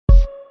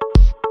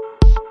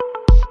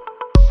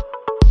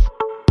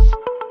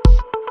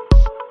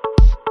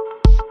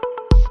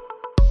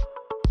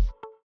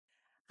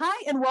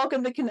and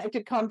welcome to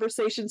Connected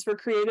Conversations for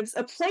Creatives,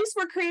 a place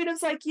where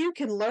creatives like you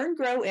can learn,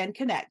 grow, and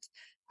connect.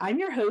 I'm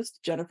your host,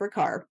 Jennifer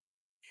Carr.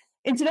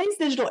 In today's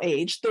digital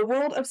age, the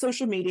world of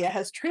social media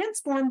has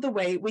transformed the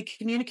way we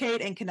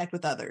communicate and connect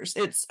with others.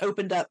 It's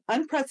opened up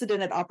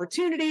unprecedented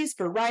opportunities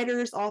for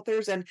writers,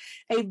 authors, and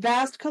a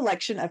vast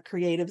collection of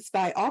creatives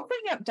by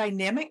offering up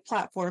dynamic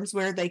platforms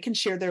where they can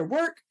share their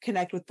work,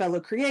 connect with fellow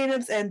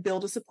creatives, and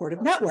build a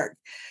supportive network.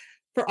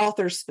 For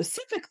authors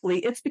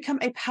specifically, it's become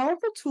a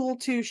powerful tool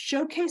to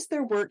showcase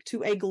their work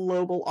to a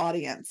global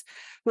audience.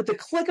 With the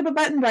click of a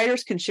button,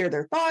 writers can share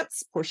their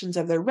thoughts, portions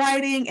of their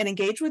writing, and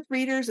engage with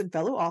readers and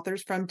fellow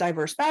authors from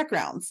diverse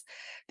backgrounds.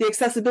 The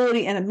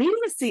accessibility and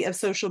immediacy of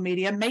social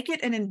media make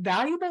it an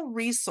invaluable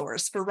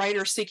resource for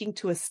writers seeking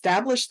to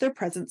establish their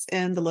presence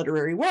in the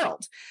literary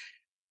world.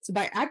 So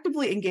by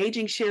actively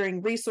engaging,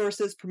 sharing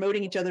resources,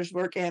 promoting each other's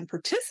work, and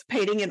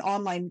participating in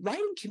online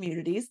writing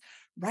communities,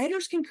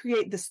 writers can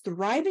create this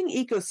thriving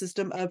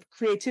ecosystem of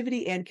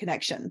creativity and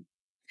connection.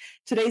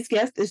 Today's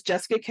guest is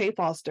Jessica K.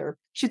 Foster.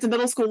 She's a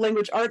middle school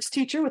language arts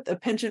teacher with a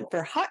penchant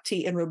for hot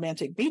tea and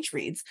romantic beach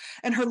reads.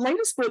 And her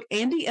latest book,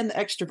 Andy and the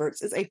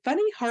Extroverts, is a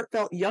funny,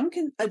 heartfelt, young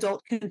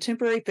adult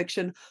contemporary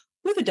fiction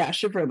with a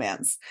dash of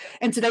romance.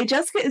 And today,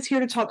 Jessica is here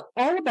to talk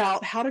all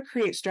about how to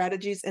create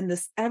strategies in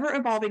this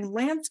ever-evolving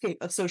landscape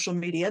of social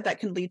media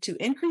that can lead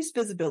to increased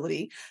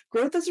visibility,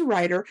 growth as a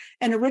writer,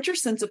 and a richer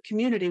sense of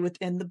community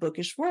within the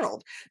bookish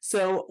world.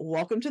 So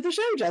welcome to the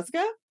show,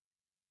 Jessica.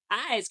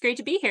 Hi, it's great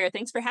to be here.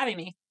 Thanks for having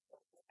me.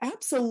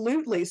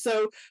 Absolutely.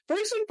 So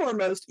first and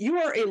foremost, you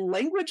are a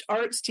language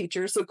arts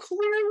teacher, so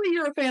clearly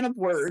you're a fan of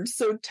words.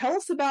 So tell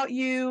us about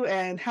you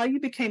and how you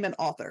became an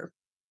author.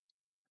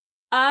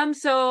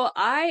 So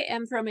I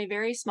am from a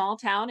very small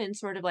town in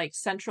sort of like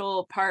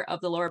central part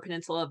of the Lower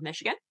Peninsula of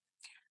Michigan.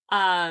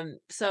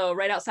 So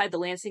right outside the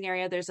Lansing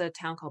area, there's a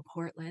town called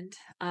Portland.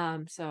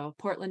 So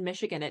Portland,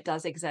 Michigan, it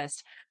does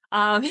exist. So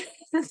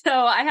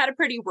I had a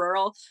pretty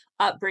rural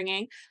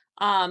upbringing.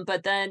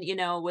 But then,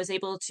 was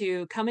able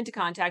to come into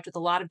contact with a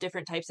lot of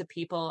different types of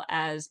people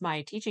as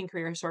my teaching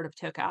career sort of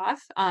took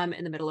off,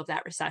 in the middle of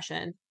that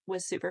recession.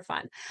 Was super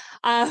fun.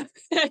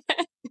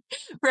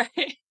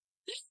 Right.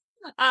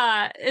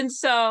 And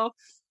so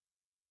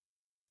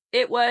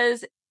it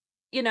was,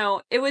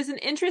 it was an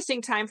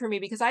interesting time for me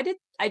because I did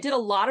a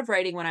lot of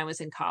writing when I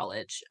was in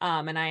college.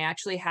 And I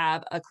actually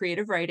have a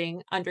creative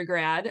writing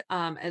undergrad,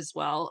 as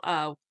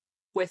well,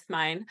 with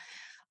mine,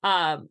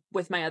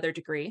 with my other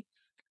degree.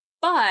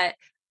 But,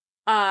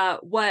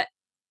 what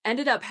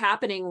ended up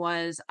happening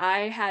was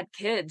I had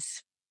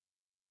kids.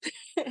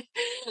 I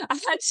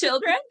had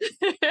children.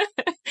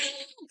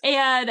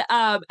 And,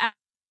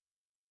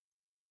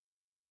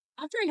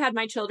 after I had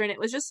my children, it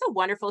was just so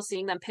wonderful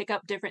seeing them pick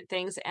up different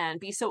things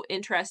and be so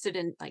interested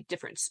in like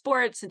different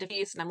sports and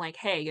different. And I'm like,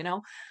 hey,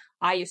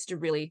 I used to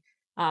really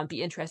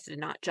be interested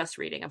in not just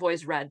reading. I've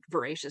always read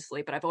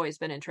voraciously, but I've always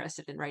been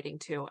interested in writing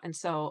too. And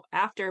so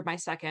after my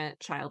second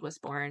child was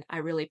born, I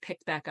really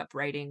picked back up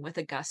writing with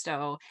a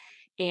gusto.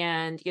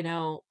 And,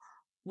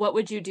 what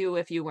would you do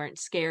if you weren't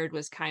scared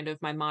was kind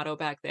of my motto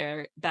back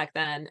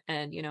then.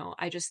 And,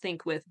 I just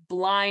think with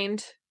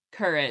blind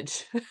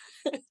courage,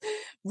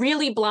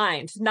 really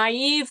blind,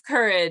 naive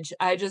courage,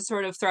 I just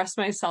sort of thrust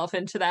myself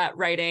into that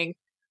writing.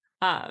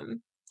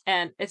 And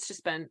it's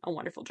just been a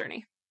wonderful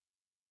journey.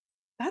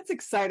 That's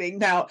exciting.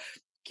 Now,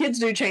 kids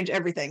do change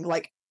everything,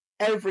 like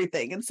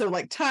everything. And so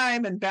like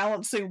time and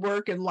balancing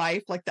work and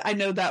life, like I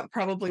know that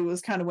probably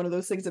was kind of one of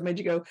those things that made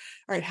you go, all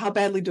right, how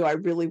badly do I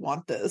really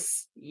want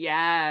this?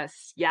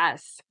 Yes.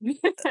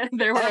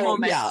 There were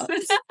moments. Yeah.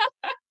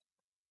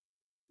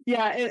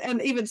 Yeah,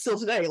 and even still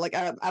today, like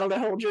I don't know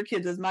how old your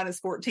kid is. Mine is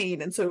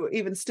 14, and so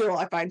even still,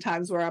 I find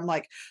times where I'm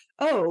like,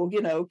 oh,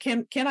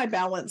 can I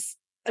balance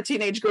a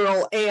teenage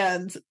girl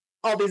and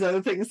all these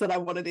other things that I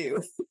want to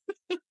do?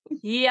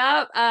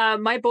 Yep.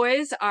 My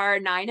boys are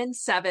 9 and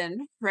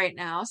 7 right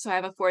now, so I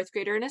have a 4th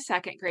grader and a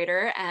 2nd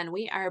grader, and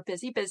we are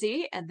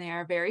busy, and they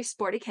are very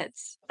sporty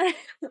kids.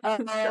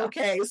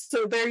 Okay,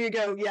 so there you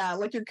go. Yeah,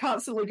 like you're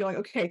constantly going,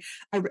 okay.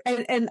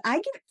 And I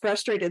get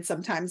frustrated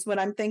sometimes when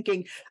I'm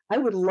thinking, I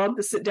would love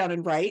to sit down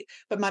and write,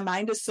 but my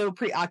mind is so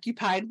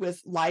preoccupied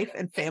with life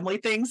and family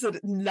things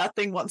that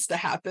nothing wants to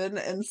happen.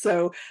 And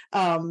so,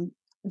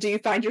 do you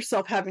find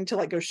yourself having to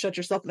like go shut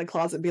yourself in the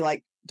closet and be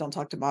like, don't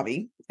talk to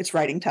mommy, it's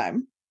writing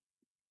time?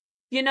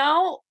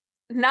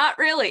 Not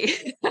really.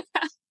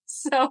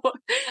 So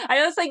I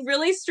know it's like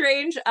really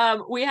strange.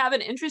 We have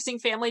an interesting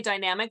family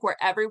dynamic where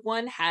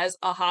everyone has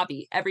a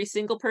hobby. Every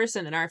single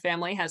person in our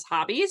family has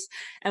hobbies,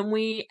 and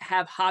we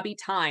have hobby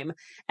time,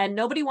 and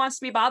nobody wants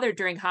to be bothered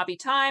during hobby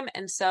time.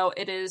 And so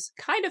it is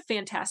kind of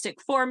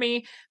fantastic for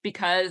me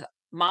because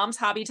mom's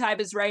hobby time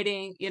is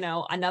writing,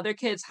 another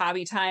kid's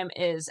hobby time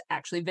is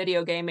actually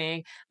video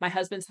gaming. My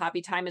husband's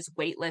hobby time is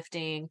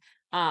weightlifting.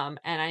 And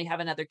I have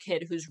another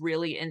kid who's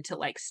really into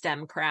like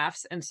STEM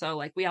crafts. And so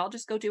like we all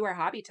just go do our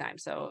hobby time.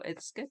 So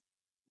it's good.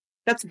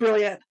 That's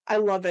brilliant. I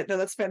love it. No,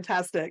 that's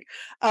fantastic.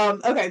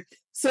 Okay.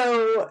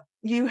 So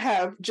you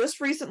have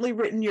just recently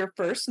written your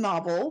first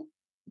novel,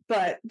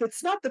 but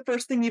that's not the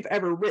first thing you've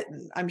ever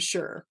written, I'm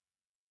sure.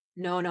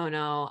 No, no,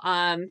 no.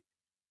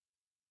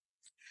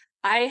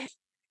 I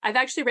I've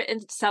actually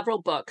written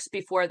several books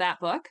before that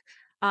book.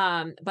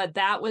 But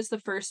that was the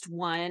first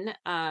one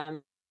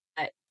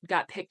that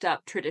got picked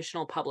up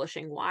traditional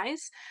publishing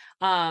wise.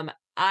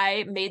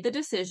 I made the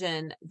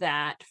decision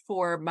that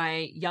for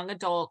my young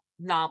adult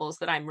novels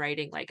that I'm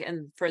writing, like,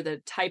 and for the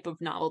type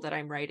of novel that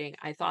I'm writing,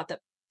 I thought that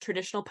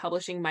traditional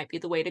publishing might be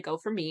the way to go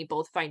for me,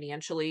 both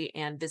financially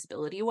and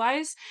visibility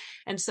wise.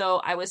 And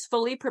so I was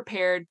fully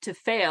prepared to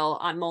fail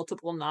on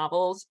multiple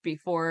novels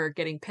before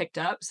getting picked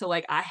up. So,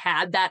 like, I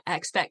had that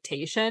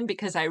expectation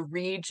because I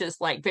read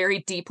just like very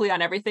deeply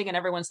on everything. And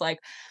everyone's like,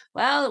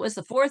 well, it was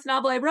the fourth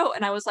novel I wrote.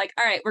 And I was like,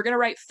 all right, we're going to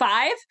write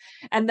five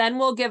and then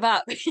we'll give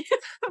up.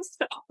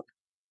 So,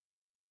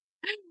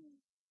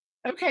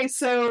 Okay,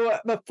 so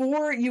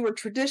before you were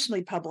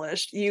traditionally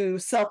published, you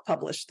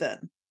self-published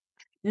then.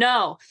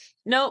 no,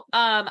 no.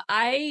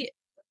 I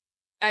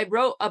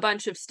wrote a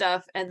bunch of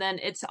stuff and then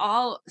it's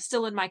all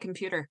still in my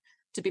computer,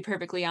 to be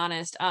perfectly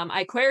honest.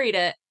 I queried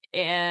it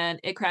and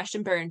it crashed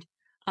and burned.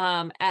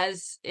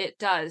 As it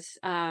does.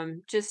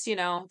 Just,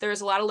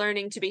 there's a lot of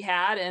learning to be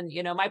had. And,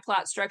 my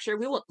plot structure,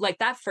 we will, like,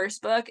 that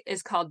first book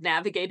is called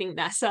Navigating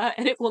Nessa,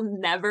 and it will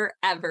never,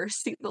 ever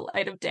see the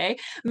light of day.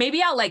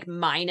 Maybe I'll like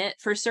mine it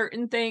for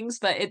certain things,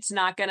 but it's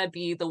not going to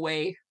be the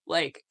way,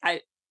 like,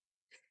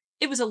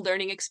 it was a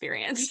learning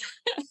experience.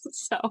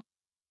 So,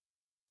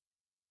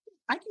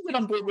 I can get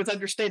on board with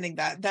understanding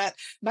that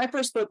my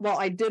first book, while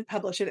I did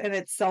publish it and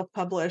it's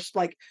self-published,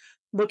 like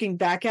looking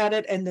back at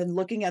it and then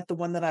looking at the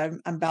one that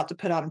I'm about to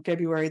put out in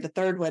February, the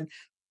third one,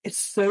 it's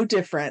so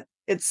different.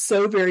 It's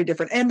so very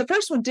different. And the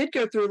first one did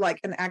go through like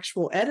an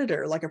actual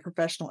editor, like a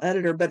professional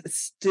editor, but it's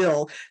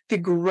still the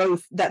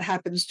growth that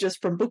happens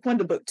just from book one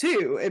to book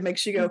two. It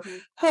makes you go, mhm.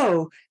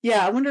 oh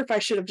yeah, I wonder if I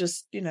should have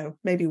just,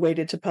 maybe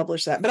waited to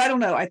publish that. But I don't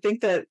know. I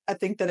think that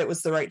it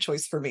was the right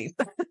choice for me.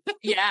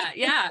 Yeah,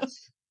 yeah.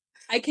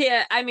 I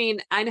can't, I mean,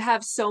 I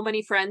have so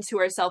many friends who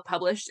are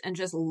self-published and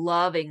just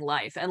loving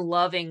life and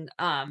loving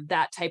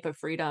that type of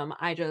freedom.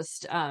 I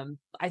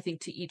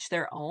think to each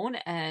their own.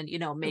 And, Oh,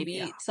 yeah.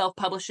 maybe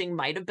self-publishing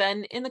might have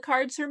been in the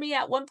cards for me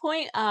at one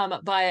point.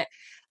 But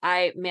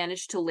I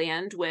managed to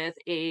land with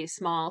a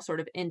small sort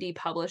of indie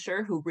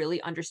publisher who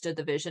really understood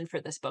the vision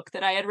for this book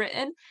that I had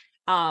written.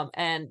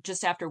 And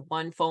just after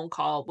one phone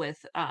call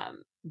with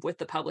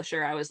the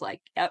publisher, I was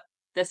like, yep,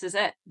 this is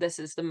it. This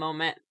is the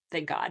moment.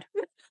 Thank God.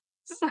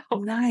 So,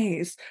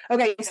 Nice.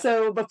 Okay, yeah.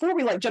 so before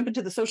we like jump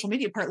into the social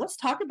media part, let's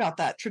talk about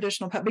that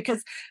traditional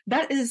because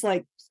that is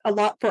like a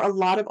lot for a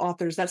lot of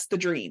authors. That's the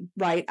dream,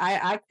 right?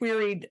 I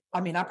queried.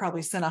 I mean, I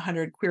probably sent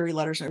 100 query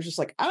letters, and it was just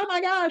like, oh my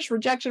gosh,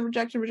 rejection,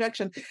 rejection,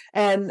 rejection,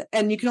 and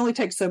you can only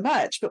take so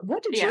much. But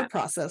what did your Yeah.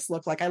 process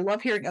look like? I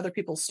love hearing other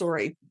people's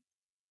story.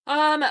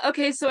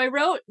 Okay, so I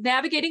wrote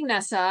Navigating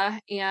Nessa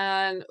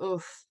and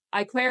oof,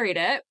 I queried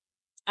it.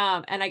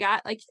 And I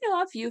got like,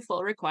 a few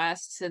full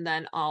requests, and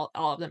then all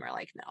of them are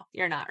like, no,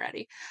 you're not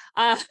ready.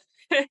 Uh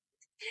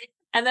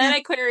and then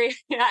I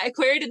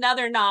queried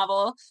another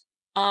novel.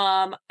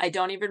 I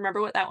don't even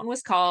remember what that one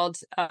was called.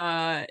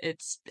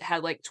 It's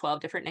had like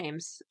 12 different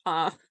names.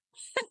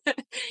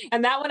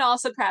 And that one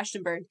also crashed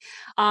and burned.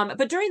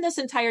 But during this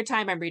entire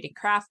time, I'm reading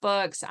craft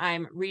books.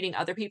 I'm reading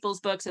other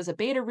people's books as a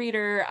beta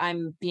reader.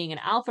 I'm being an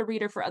alpha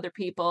reader for other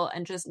people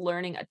and just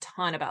learning a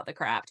ton about the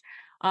craft.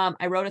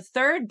 I wrote a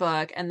third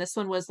book, and this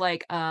one was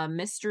like a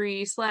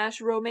mystery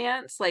slash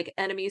romance, like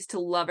enemies to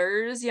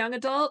lovers, young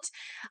adult.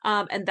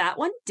 And that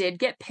one did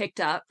get picked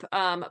up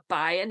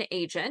by an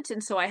agent.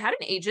 And so I had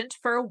an agent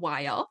for a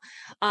while.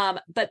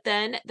 But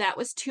then that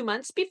was 2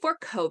 months before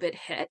COVID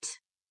hit,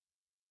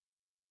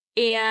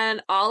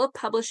 and all of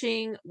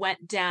publishing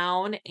went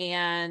down,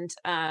 and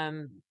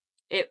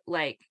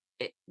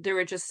there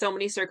were just so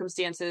many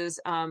circumstances.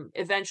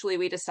 Eventually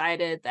we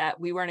decided that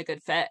we weren't a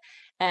good fit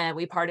and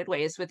we parted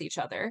ways with each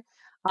other.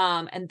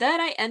 And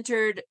then I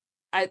entered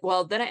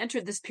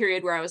this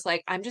period where I was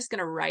like, I'm just going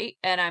to write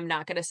and I'm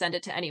not going to send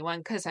it to anyone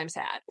because I'm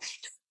sad.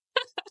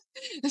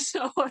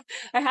 So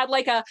I had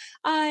like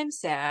I'm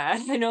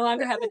sad, I no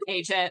longer have an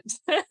agent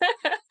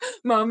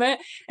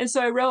moment. And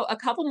so I wrote a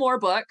couple more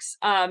books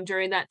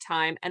during that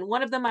time. And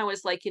one of them I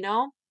was like,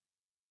 I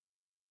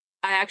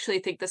actually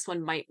think this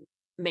one might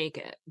make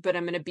it, but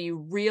I'm going to be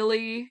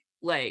really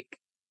like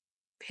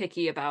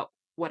picky about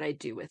what I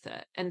do with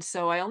it. And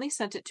so I only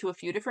sent it to a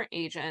few different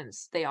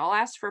agents. They all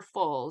asked for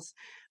fulls,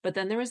 but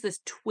then there was this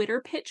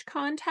Twitter pitch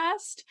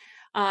contest.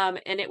 And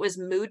it was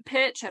Mood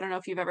Pitch. I don't know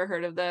if you've ever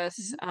heard of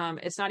this.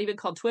 It's not even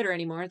called Twitter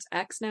anymore. It's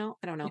X now.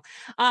 I don't know.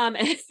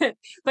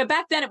 But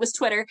back then it was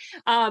Twitter.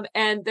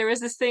 And there was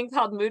this thing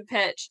called Mood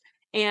Pitch.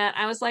 And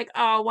I was like,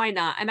 oh, why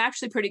not? I'm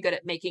actually pretty good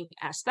at making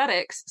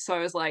aesthetics. So I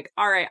was like,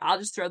 all right, I'll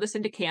just throw this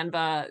into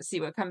Canva, see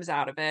what comes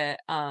out of it.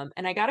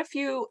 And I got a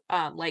few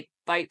like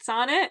bites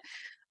on it.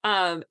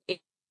 Um,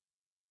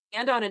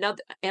 and on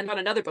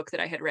another book that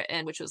I had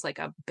written, which was like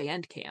a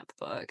band camp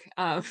book.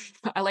 I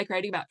like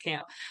writing about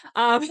camp.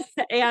 Um,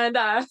 and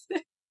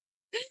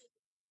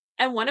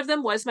And one of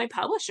them was my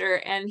publisher,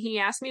 and he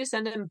asked me to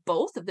send him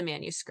both of the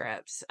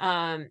manuscripts.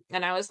 And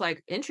I was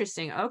like,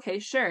 interesting. Okay,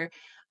 sure.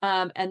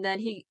 And then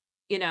he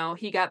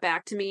got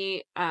back to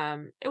me.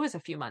 It was a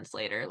few months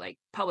later, like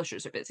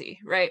publishers are busy,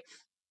 right?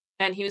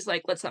 And he was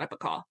like, let's set up a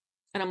call.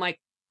 And I'm like,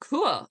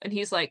 cool. And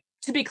he's like,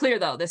 to be clear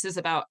though, this is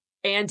about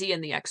Andy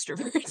and the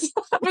extroverts.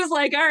 I was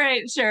like, all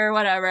right, sure,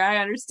 whatever. I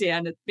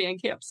understand that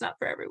band camp's not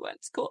for everyone.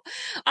 It's cool.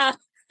 Uh,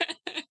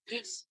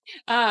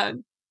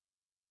 um,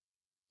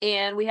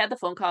 and we had the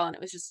phone call and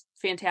it was just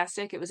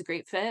fantastic. It was a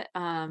great fit.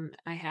 I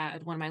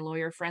had one of my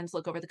lawyer friends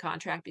look over the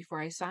contract before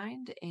I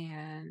signed,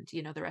 and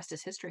the rest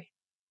is history.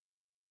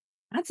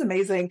 That's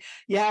amazing.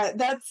 Yeah,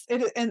 that's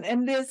it. And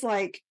it is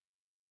like,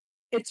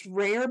 it's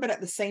rare, but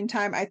at the same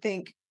time, I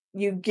think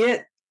you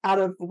get out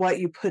of what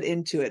you put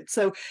into it.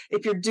 So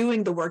if you're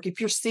doing the work, if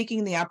you're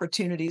seeking the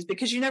opportunities,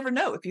 because you never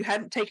know, if you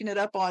hadn't taken it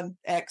up on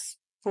X,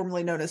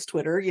 formerly known as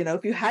Twitter,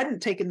 if you hadn't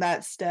taken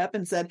that step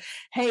and said,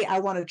 hey, I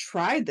want to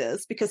try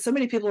this, because so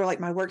many people are like,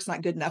 my work's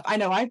not good enough. I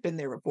know I've been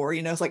there before,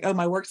 it's like, oh,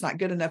 my work's not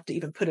good enough to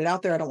even put it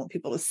out there. I don't want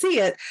people to see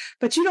it,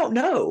 but you don't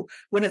know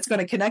when it's going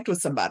to connect with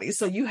somebody.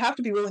 So you have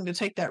to be willing to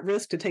take that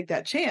risk, to take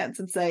that chance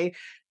and say,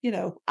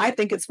 I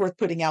think it's worth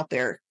putting out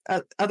there.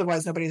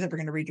 Otherwise, nobody's ever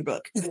going to read your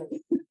book.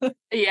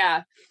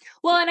 Yeah.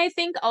 Well, and I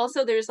think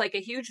also there's like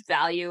a huge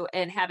value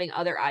in having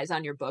other eyes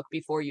on your book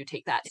before you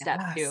take that step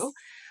too.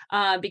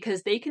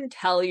 Because they can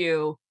tell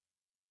you,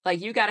 like,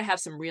 you got to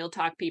have some real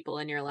talk people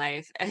in your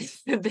life, and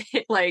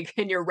like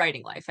in your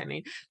writing life. I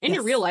mean, in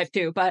your real life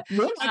too, but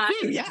real life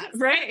too, yes.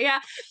 Right. Yeah.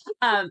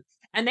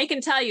 And they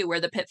can tell you where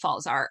the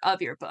pitfalls are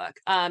of your book.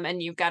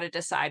 And you've got to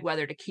decide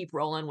whether to keep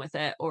rolling with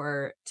it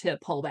or to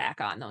pull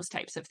back on those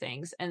types of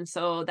things. And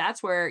so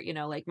that's where,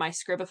 like my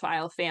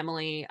Scribophile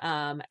family,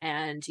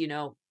 and,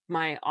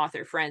 my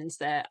author friends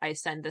that I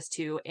send this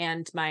to,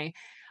 and my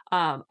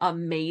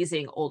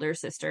amazing older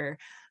sister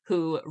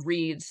who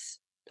reads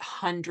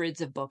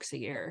hundreds of books a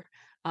year,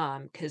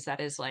 because that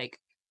is like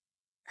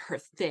her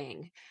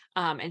thing.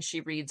 And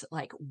she reads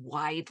like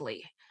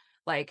widely,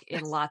 like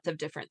in lots of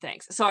different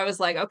things. So I was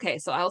like, okay,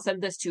 so I'll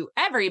send this to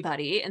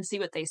everybody and see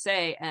what they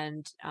say.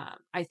 And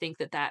I think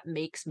that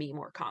makes me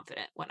more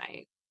confident when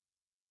I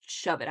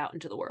shove it out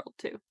into the world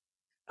too.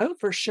 Oh,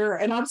 for sure.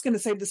 And I was going to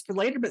save this for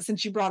later, but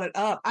since you brought it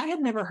up, I had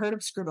never heard of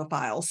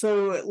Scribophile.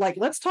 So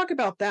let's talk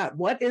about that.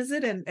 What is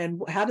it,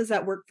 and how does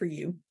that work for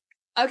you?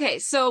 Okay,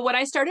 so when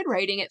I started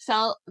writing, it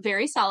felt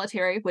very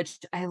solitary, which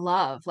I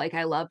love. Like,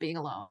 I love being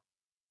alone.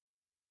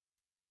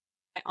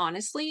 I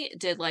honestly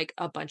did like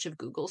a bunch of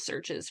Google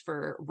searches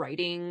for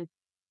writing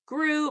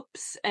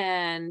groups,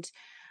 and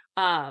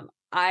I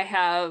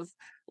have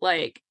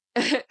like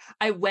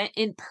I went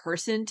in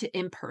person to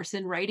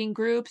in-person writing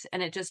groups,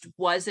 and it just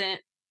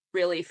wasn't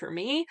really for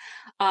me.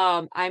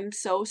 I'm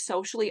so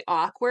socially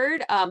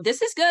awkward.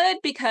 This is good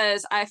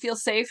because I feel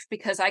safe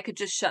because I could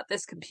just shut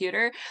this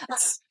computer.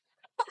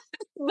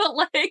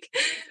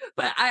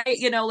 but I,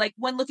 like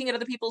when looking at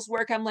other people's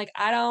work, I'm like,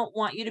 I don't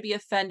want you to be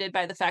offended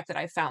by the fact that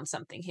I found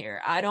something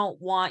here. I don't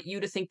want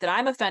you to think that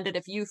I'm offended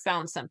if you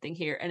found something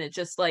here. And it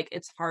just like,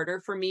 it's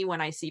harder for me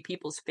when I see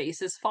people's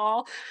faces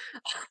fall,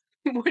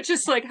 which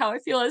is like how I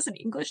feel as an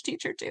English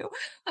teacher too,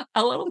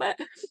 a little bit.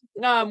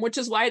 Which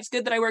is why it's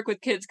good that I work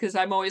with kids, because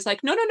I'm always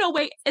like, no,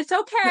 wait, it's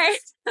okay.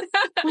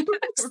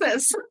 What's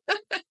this?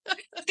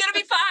 It's gonna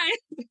be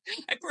fine.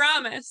 I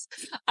promise.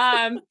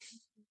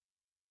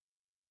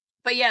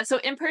 But yeah, so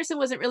in person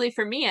wasn't really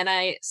for me. And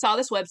I saw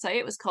this website.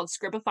 It was called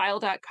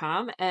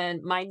scribophile.com.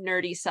 And my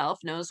nerdy self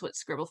knows what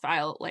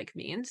Scribophile like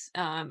means.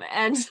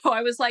 And so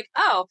I was like,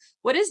 oh,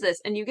 what is this?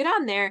 And you get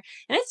on there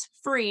and it's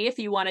free if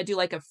you want to do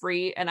like a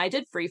free. And I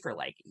did free for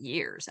like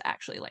years,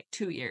 actually, like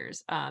 2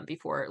 years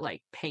before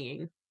like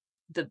paying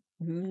the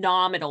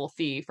nominal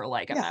fee for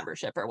like a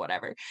membership or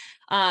whatever.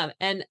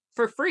 And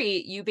for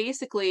free,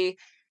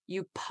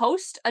 you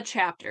post a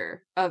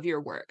chapter of your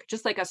work,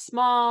 just like a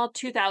small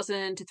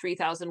 2,000 to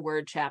 3,000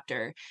 word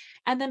chapter,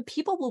 and then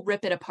people will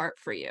rip it apart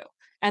for you.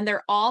 And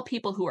they're all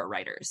people who are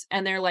writers,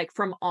 and they're like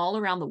from all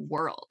around the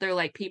world. They're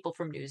like people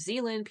from New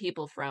Zealand,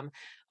 people from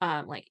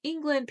like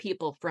England,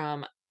 people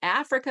from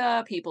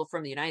Africa, people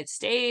from the United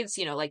States,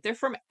 like they're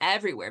from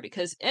everywhere,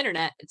 because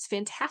internet, it's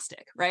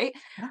fantastic, right?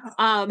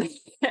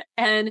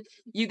 And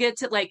you get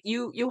to like,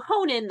 you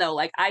hone in though,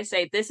 like I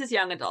say, this is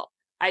young adult.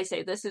 I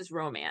say this is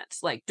romance.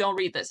 Like, don't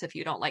read this if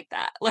you don't like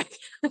that. Like,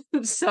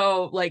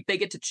 so like they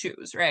get to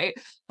choose, right?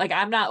 Like,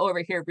 I'm not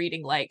over here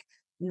reading like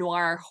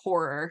noir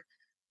horror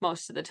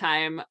most of the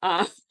time.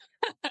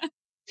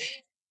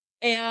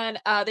 And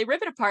they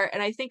rip it apart.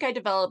 And I think I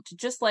developed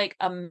just like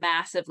a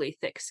massively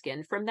thick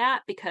skin from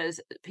that,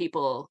 because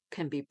people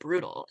can be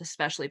brutal,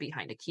 especially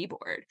behind a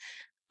keyboard.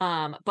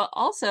 But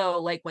also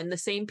like when the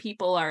same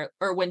people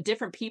or when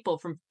different people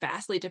from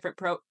vastly different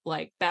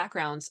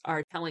backgrounds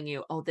are telling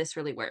you, oh, this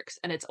really works.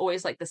 And it's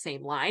always like the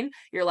same line.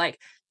 You're like,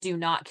 do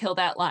not kill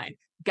that line.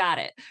 Got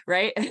it.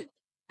 Right.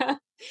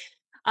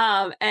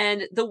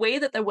 And the way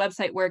that the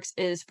website works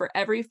is for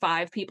every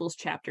 5 people's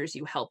chapters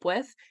you help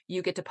with,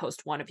 you get to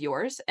post one of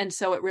yours. And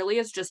so it really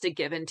is just a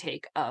give and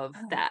take of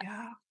that.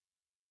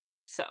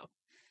 So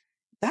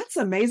that's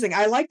amazing.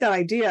 I like that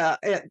idea.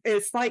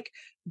 It's like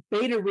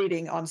beta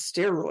reading on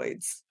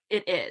steroids.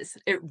 it is.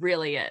 It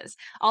really is.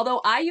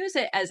 Although I use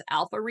it as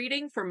alpha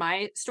reading for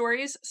my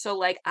stories. So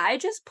like I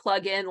just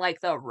plug in like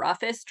the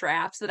roughest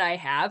drafts that I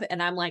have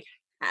and I'm like,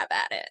 have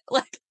at it.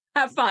 Like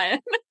have fun.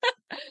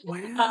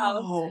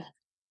 Wow.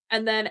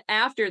 And then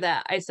after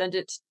that, I send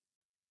it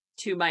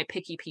to my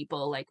picky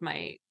people, like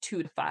my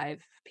 2 to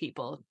 5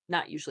 people,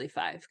 not usually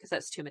 5 because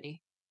that's too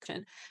many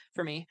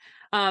for me.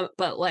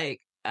 But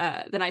like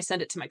then I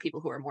send it to my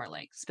people who are more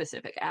like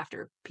specific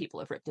after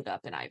people have ripped it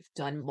up and I've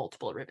done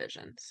multiple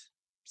revisions.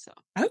 So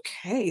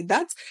okay,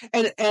 that's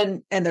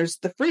and there's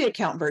the free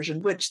account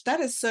version, which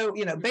that is so,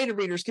 beta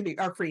readers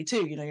are free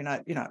too. You're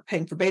not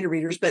paying for beta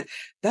readers, but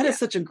that is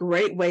such a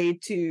great way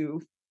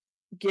to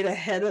get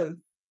ahead of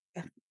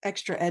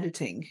extra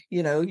editing.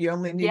 You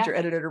only need your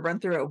editor to run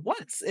through it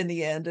once in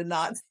the end and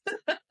not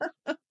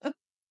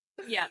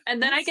yeah.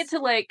 And then I get to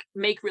like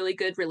make really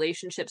good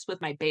relationships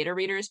with my beta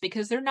readers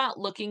because they're not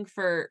looking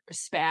for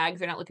spag.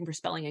 They're not looking for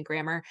spelling and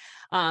grammar.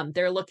 I'm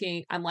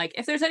like,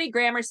 if there's any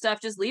grammar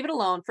stuff, just leave it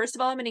alone. First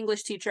of all, I'm an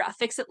English teacher. I'll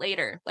fix it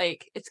later.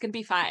 Like, it's going to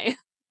be fine.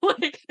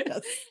 Like,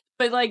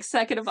 but like,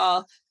 second of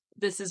all,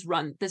 this has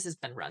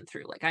been run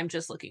through. Like, I'm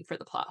just looking for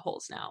the plot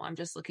holes now. I'm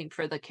just looking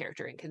for the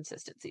character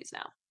inconsistencies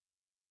now.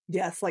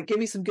 Yes, like give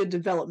me some good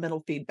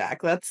developmental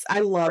feedback. I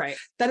love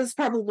that is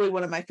probably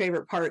one of my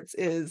favorite parts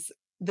is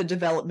the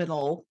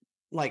developmental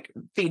like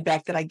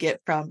feedback that I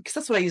get from, because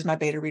that's what I use my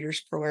beta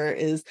readers for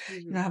is,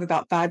 I have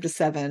about 5 to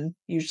 7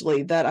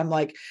 usually that I'm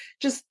like,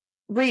 just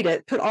read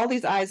it, put all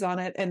these eyes on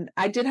it. And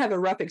I did have a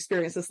rough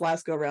experience this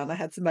last go around. I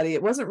had somebody,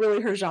 it wasn't really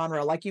her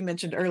genre, like you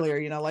mentioned earlier,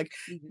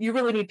 you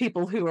really need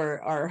people who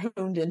are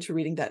honed into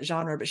reading that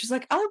genre, but she's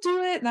like, I'll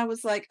do it. And I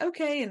was like,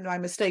 okay. And my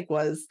mistake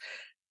was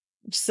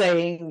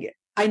saying,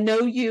 I know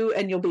you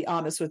and you'll be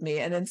honest with me.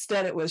 And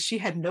instead it was, she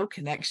had no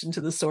connection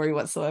to the story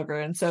whatsoever.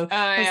 And so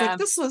I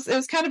was like, it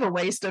was kind of a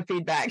waste of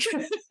feedback.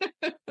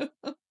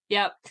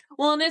 Yep.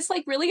 Well, and it's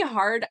like really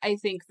hard, I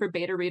think, for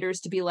beta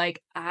readers to be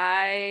like,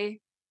 I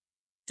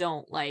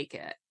don't like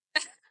it,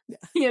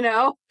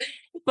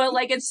 but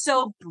like, it's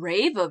so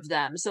brave of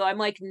them. So I'm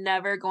like,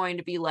 never going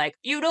to be like,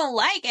 you don't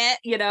like it,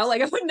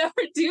 like I would never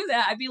do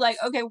that. I'd be like,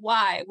 okay,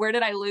 why? Where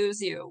did I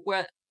lose you?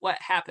 What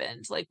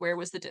happened? Like, where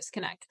was the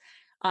disconnect?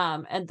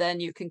 And then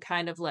you can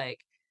kind of like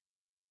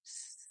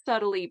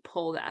subtly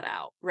pull that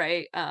out,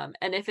 right? And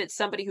if it's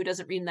somebody who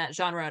doesn't read in that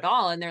genre at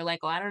all, and they're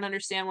like, well, I don't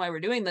understand why we're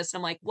doing this. And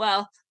I'm like,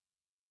 well,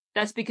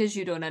 that's because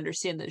you don't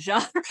understand the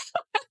genre.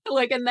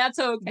 Like, and that's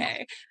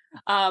okay.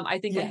 I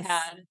think I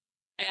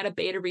had a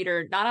beta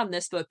reader, not on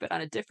this book, but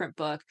on a different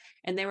book.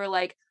 And they were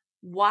like,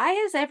 why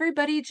is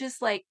everybody just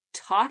like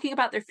talking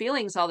about their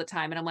feelings all the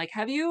time? And I'm like,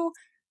 have you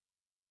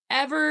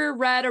ever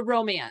read a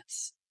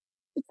romance?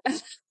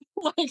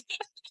 Like,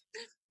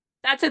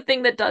 that's a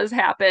thing that does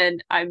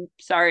happen. I'm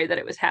sorry that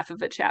it was half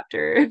of a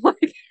chapter.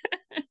 Like,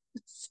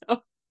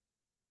 so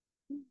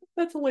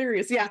that's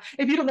hilarious. Yeah,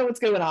 if you don't know what's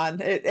going on,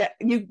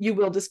 you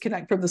will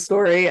disconnect from the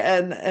story,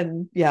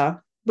 and yeah,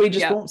 we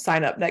just won't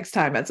sign up next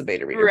time as a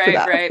beta reader for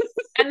that. Right.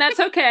 And that's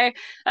okay.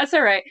 That's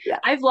all right. Yeah.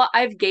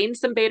 I've gained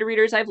some beta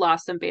readers. I've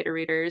lost some beta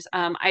readers.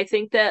 I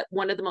think that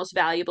one of the most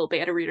valuable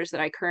beta readers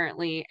that I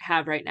currently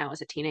have right now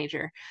is a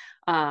teenager,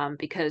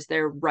 because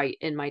they're right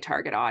in my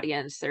target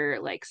audience. They're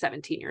like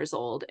 17 years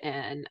old,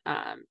 and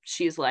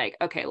she's like,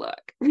 okay,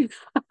 look.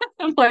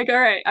 I'm like, all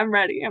right, I'm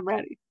ready.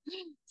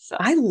 So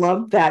I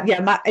love that.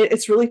 Yeah,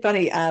 it's really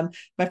funny.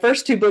 My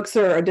first 2 books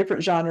are a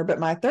different genre, but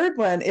my third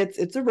one,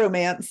 it's a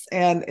romance,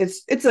 and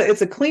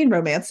it's a clean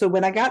romance. So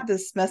when I got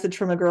this message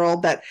from a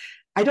girl that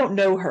I don't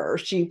know her,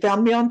 she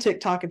found me on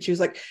TikTok and she was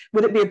like,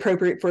 would it be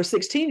appropriate for a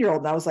 16-year-old?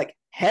 And I was like,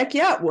 heck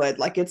yeah, it would.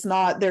 Like,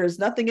 there's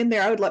nothing in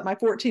there I would let my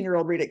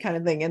 14-year-old read it, kind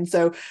of thing. And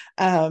so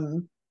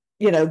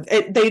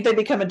they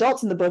become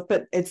adults in the book,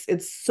 but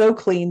it's so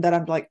clean that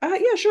I'm like,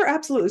 yeah, sure,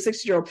 absolutely,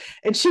 60-year-old.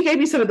 And she gave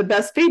me some of the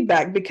best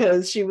feedback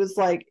because she was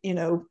like,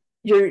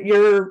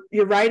 you're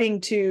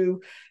writing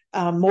to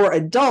more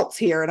adults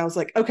here. And I was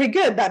like, okay,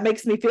 good, that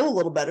makes me feel a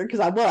little better, because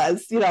I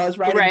was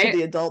writing to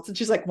the adults. And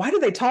she's like, why do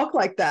they talk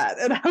like that?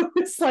 And I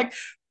was like,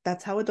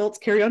 that's how adults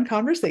carry on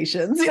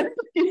conversations.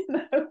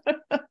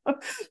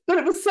 But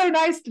it was so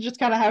nice to just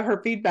kind of have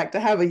her feedback, to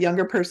have a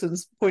younger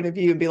person's point of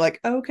view and be like,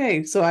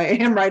 okay, so I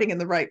am writing in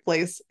the right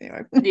place.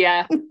 Anyway.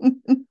 Yeah.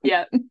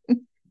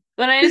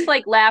 But I just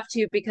like laugh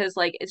too, because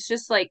like it's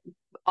just like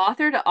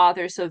author to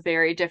author so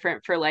very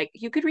different. For like,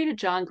 you could read a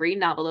John Green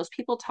novel, those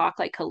people talk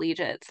like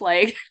collegiates,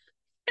 like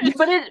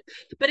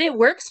but it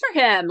works for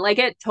him. Like,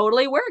 it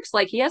totally works.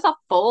 Like, he has a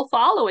full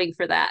following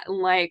for that. And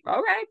like,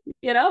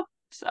 okay,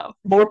 so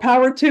more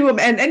power to them,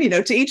 and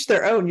to each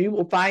their own. You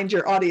will find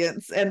your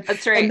audience, and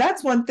that's right. And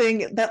that's one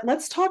thing that,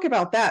 let's talk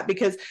about that,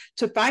 because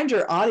to find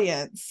your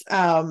audience,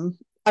 I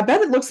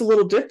bet it looks a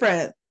little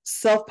different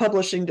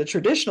self-publishing to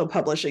traditional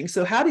publishing.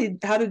 So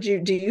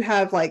do you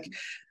have like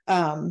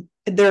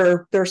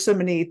there are so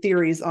many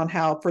theories on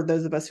how, for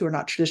those of us who are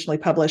not traditionally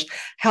published,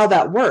 how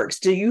that works.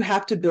 Do you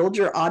have to build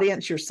your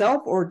audience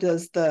yourself, or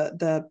does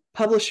the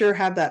publisher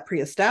have that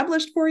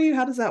pre-established for you?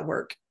 How does that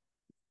work?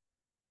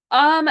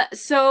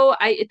 So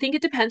I think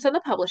it depends on the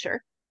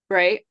publisher,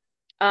 right?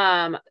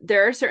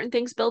 There are certain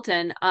things built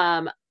in.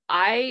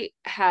 I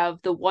have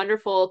the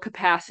wonderful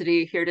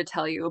capacity here to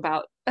tell you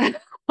about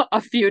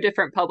a few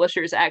different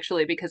publishers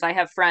actually, because I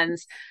have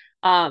friends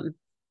um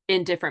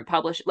in different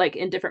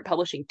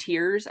publishing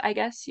tiers, I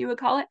guess you would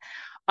call it.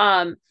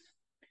 Um,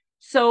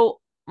 so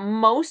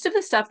most of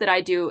the stuff that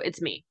I do,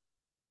 it's me.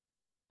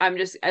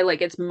 I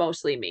like it's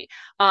mostly me.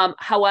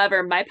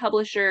 However, my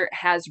publisher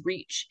has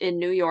reach in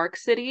New York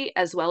City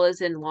as well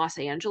as in Los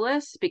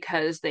Angeles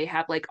because they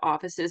have like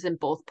offices in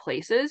both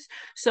places.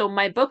 So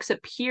my books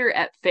appear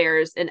at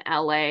fairs in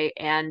LA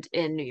and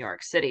in New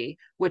York City,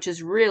 which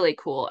is really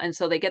cool. And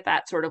so they get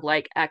that sort of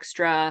like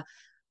extra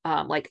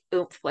like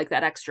oomph, like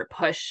that extra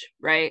push,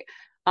 right?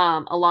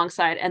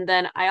 Alongside. And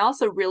then I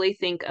also really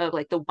think of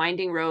like the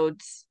Winding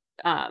Roads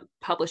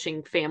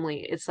publishing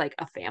family. It's like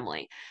a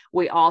family.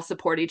 We all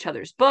support each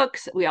other's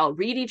books. We all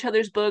read each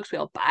other's books. We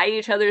all buy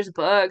each other's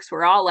books.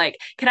 We're all like,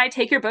 can I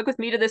take your book with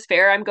me to this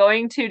fair I'm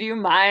going to? Do you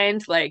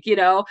mind? Like,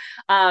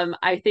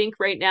 I think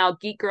right now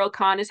Geek Girl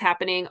Con is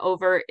happening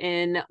over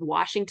in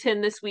Washington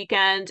this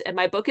weekend, and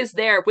my book is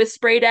there with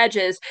sprayed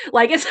edges.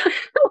 Like it's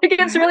like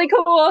it's really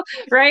cool,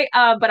 right?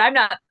 But I'm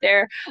not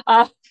there.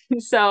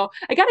 So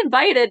I got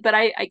invited, but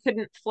I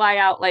couldn't fly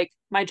out. Like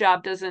my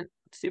job doesn't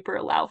super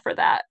allow for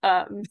that.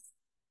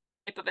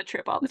 Type of a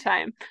trip all the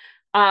time.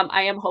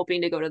 I am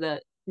hoping to go to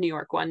the New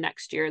York one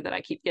next year that I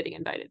keep getting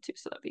invited to,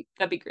 so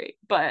that'd be great.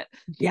 But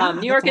Yeah, New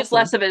that's York is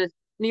awesome.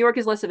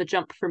 less of a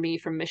jump for me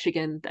from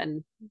Michigan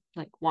than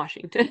like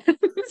Washington.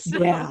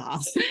 So Yeah.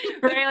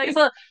 right, like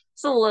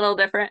it's a little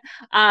different.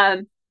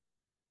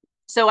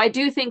 So I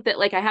do think that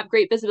like I have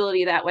great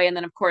visibility that way. And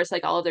then of course,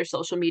 like all of their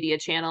social media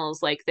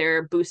channels, like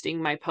they're boosting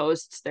my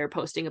posts, they're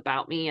posting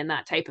about me and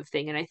that type of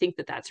thing. And I think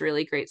that that's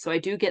really great. So I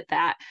do get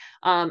that.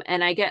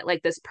 And I get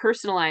like this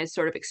personalized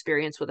sort of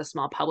experience with a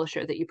small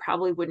publisher that you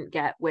probably wouldn't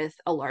get with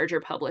a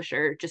larger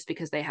publisher just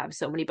because they have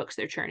so many books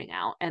they're churning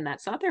out. And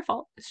that's not their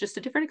fault. It's just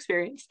a different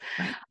experience.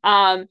 Right.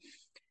 Um,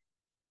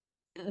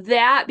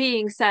 that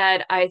being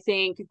said, I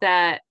think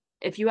that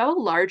if you have a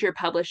larger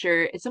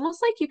publisher, it's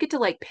almost like you get to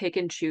like pick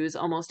and choose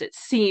almost, it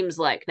seems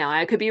like. Now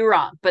I could be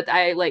wrong, but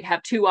I like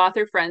have two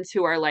author friends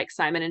who are like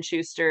Simon and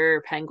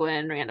Schuster,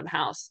 Penguin, Random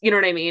House. You know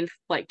what I mean?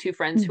 Like two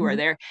friends who are Mhm.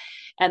 there,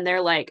 and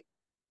they're like,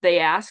 they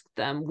asked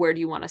them, where do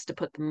you want us to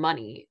put the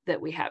money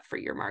that we have for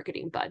your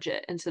marketing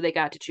budget? And so they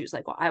got to choose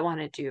like, well, I want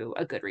to do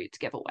a Goodreads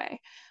giveaway.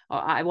 Oh,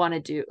 I want to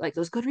do like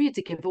those Goodreads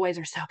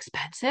giveaways are so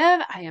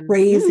expensive. I am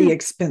Crazy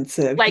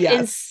expensive. like Yes.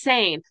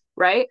 insane,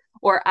 right?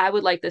 Or I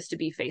would like this to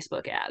be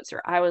Facebook ads,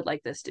 or I would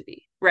like this to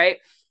be, right?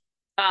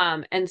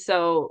 And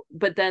so,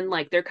 but then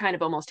like they're kind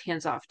of almost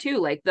hands off too.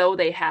 Like though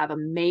they have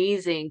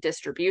amazing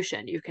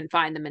distribution, you can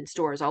find them in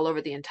stores all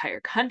over the entire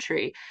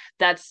country.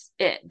 That's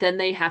it. Then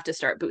they have to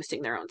start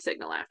boosting their own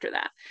signal after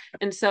that.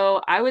 And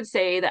so I would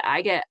say that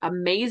I get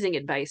amazing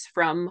advice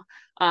from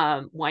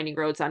Winding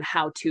Roads on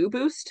how to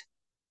boost.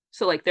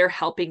 So like they're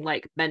helping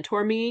like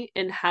mentor me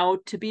in how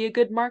to be a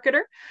good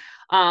marketer.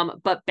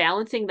 But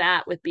balancing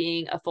that with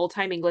being a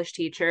full-time English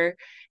teacher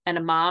and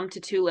a mom to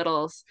two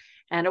littles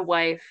and a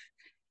wife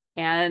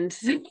and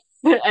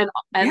and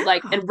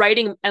Yeah.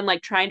 writing and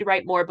like trying to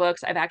write more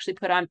books. I've actually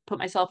put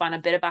myself on a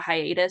bit of a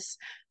hiatus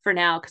for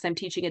now because I'm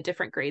teaching a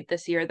different grade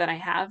this year than I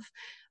have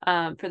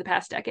for the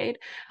past decade.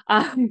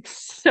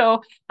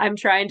 So I'm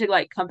trying to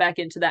like come back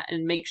into that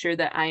and make sure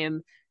that I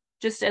am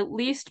just at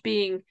least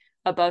being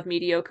above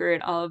mediocre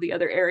in all of the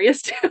other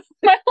areas too of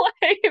my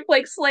life,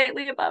 like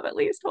slightly above at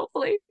least,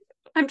 hopefully.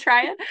 I'm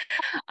trying.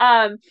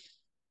 Um,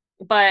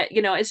 but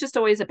it's just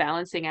always a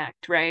balancing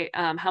act, right?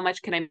 How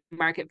much can I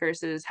market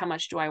versus how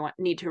much do I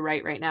need to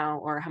write right now,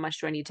 or how much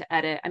do I need to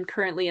edit? I'm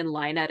currently in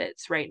line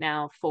edits right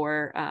now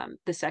for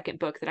the second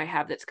book that I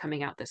have that's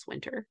coming out this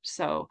winter,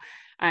 so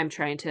I'm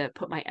trying to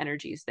put my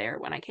energies there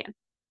when I can.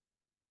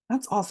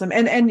 That's awesome.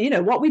 And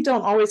what we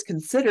don't always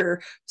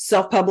consider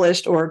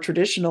self-published or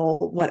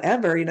traditional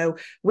whatever,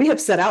 we have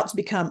set out to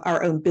become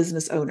our own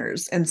business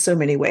owners in so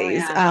many Oh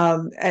ways. yeah.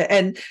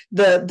 And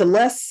the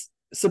less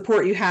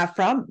support you have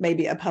from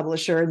maybe a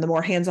publisher and the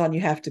more hands-on you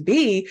have to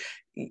be,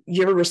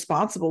 you're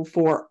responsible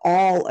for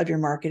all of your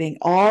marketing,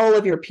 all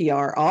of your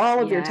PR,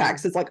 all of your Yeah.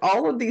 taxes, like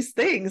all of these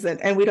things.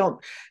 And we don't,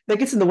 that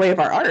gets in the way of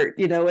our art,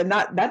 and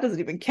that doesn't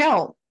even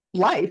count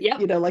life, Yep.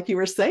 like you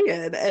were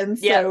saying. And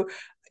Yep. so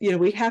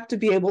we have to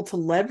be able to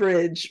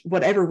leverage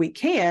whatever we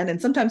can,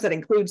 and sometimes that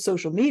includes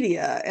social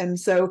media. And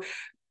so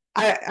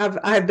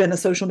I've been a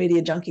social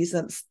media junkie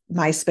since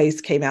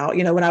MySpace came out.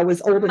 When I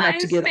was old enough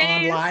to get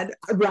MySpace. online,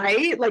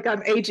 right? Like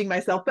I'm aging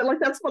myself, but like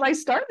that's what I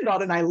started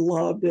on, and I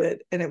loved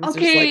it. And it was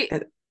just like,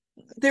 Okay,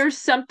 there's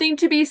something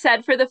to be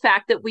said for the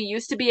fact that we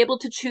used to be able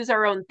to choose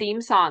our own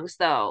theme songs,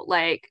 though.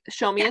 Like,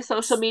 show me a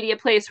social yes, media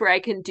place where I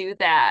can do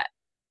that.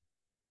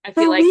 I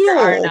feel For like there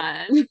are real.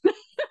 none.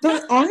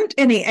 There aren't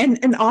any.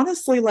 And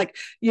honestly, like,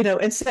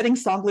 and setting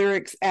song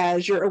lyrics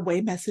as your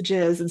away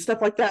messages and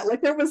stuff like that.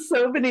 Like there was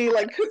so many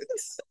like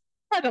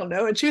I don't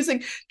know, and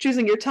choosing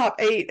your top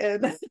eight,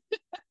 and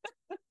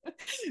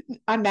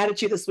I'm mad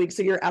at you this week,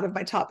 so you're out of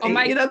my top Oh eight.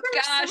 my So,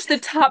 gosh, the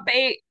top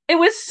eight. It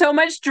was so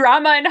much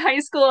drama in high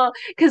school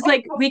because, oh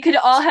like, we could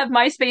all gosh. have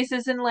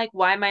MySpaces and, like,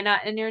 why am I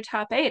not in your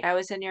top eight? I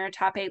was in your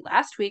top eight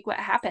last week. What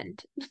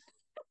happened?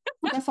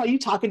 That's all you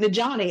talking to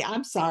Johnny.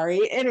 I'm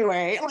sorry.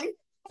 Anyway, like,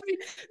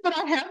 but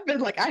I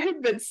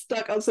have been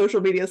stuck on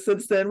social media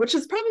since then, which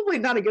is probably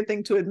not a good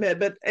thing to admit,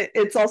 but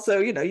it's also,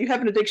 you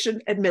have an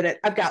addiction, admit it.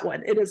 I've got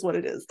one. It is what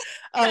it is.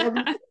 Um,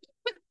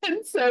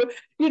 and so,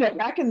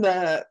 back in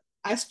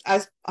I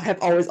have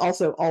always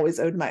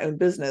owned my own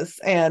business,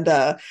 and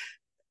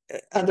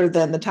other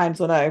than the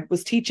times when I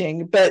was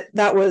teaching, but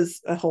that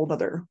was a whole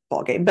other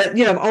ballgame. But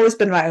I've always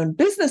been my own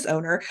business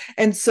owner,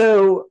 and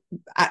so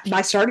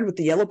I started with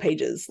the yellow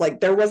pages. Like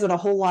there wasn't a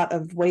whole lot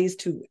of ways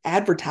to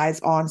advertise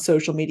on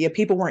social media.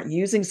 People weren't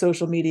using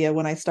social media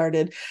when I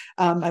started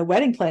my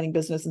wedding planning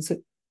business, and so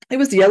it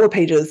was the yellow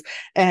pages.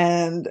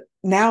 And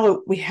now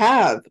we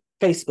have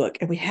Facebook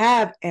and we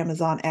have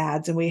Amazon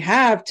ads and we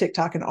have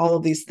TikTok and all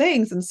of these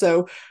things, and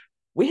so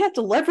we have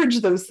to leverage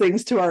those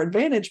things to our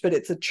advantage, but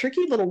it's a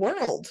tricky little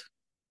world.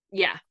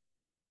 Yeah,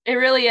 it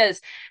really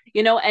is.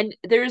 And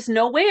there's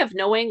no way of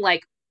knowing,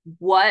 like,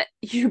 what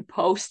you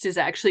post is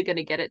actually going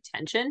to get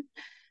attention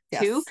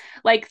too. Yes.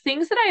 Like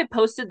things that I have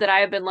posted that I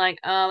have been like,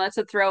 oh, that's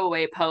a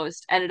throwaway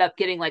post, ended up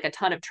getting like a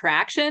ton of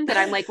traction that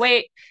I'm like,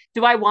 wait,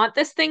 do I want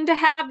this thing to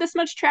have this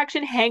much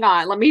traction? Hang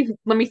on, let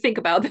me think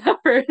about that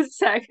for a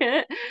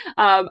second.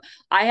 I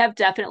have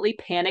definitely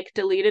panic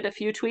deleted a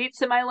few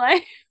tweets in my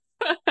life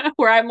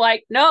where I'm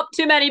like, nope,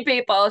 too many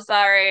people,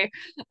 sorry.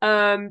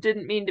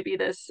 Didn't mean to be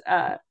this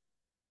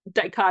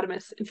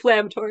dichotomous,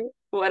 inflammatory,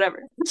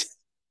 whatever.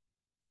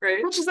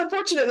 Right? Which is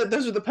unfortunate that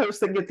those are the posts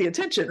that get the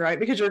attention, right?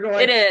 Because you're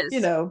It going,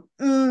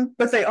 is.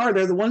 but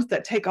they're the ones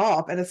that take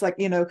off. And it's like,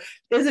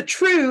 is it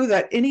true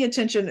that any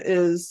attention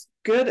is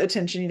good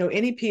attention?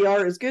 Any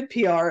PR is good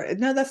PR.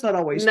 No, that's not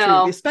always true,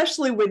 No.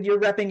 especially when you're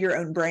repping your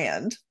own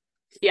brand.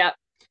 Yeah.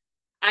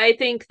 I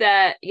think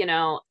that,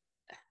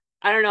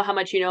 I don't know how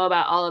much you know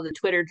about all of the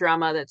Twitter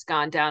drama that's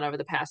gone down over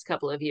the past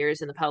couple of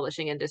years in the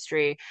publishing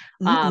industry.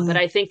 But Mm-mm.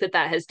 I think that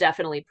has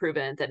definitely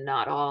proven that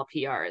not all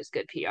PR is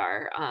good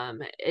PR.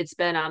 It's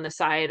been on the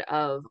side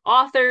of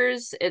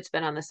authors, it's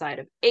been on the side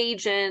of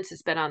agents,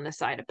 it's been on the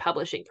side of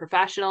publishing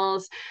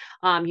professionals.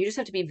 You just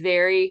have to be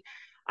very.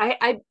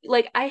 I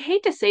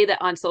hate to say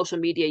that on social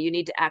media you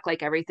need to act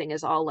like everything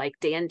is all like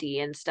dandy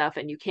and stuff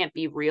and you can't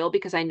be real,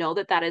 because I know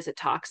that is a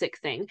toxic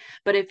thing.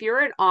 But if you're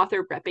an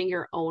author repping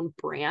your own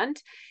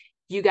brand,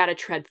 you got to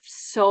tread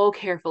so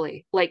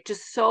carefully, like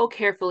just so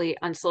carefully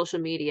on social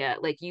media.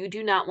 Like you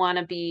do not want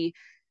to be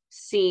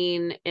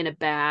seen in a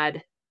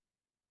bad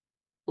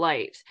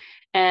light.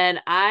 And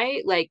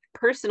I like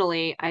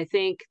personally, I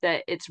think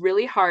that it's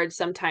really hard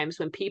sometimes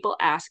when people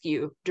ask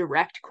you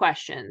direct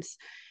questions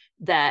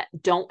that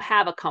don't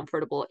have a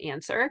comfortable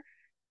answer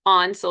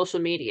on social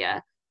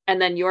media.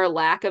 And then your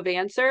lack of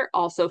answer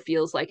also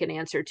feels like an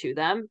answer to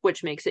them,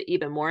 which makes it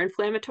even more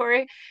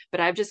inflammatory. But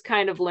I've just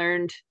kind of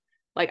learned,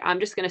 like, I'm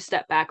just going to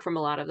step back from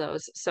a lot of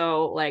those.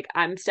 So, like,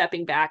 I'm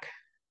stepping back.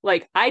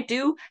 Like, I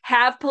do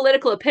have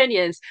political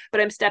opinions, but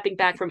I'm stepping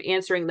back from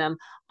answering them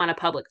on a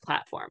public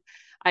platform.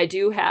 I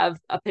do have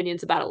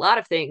opinions about a lot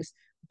of things,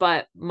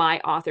 but my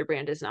author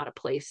brand is not a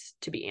place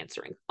to be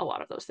answering a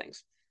lot of those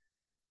things.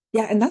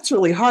 Yeah, and that's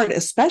really hard,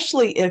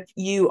 especially if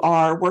you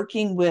are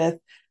working with,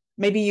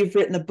 maybe you've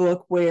written a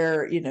book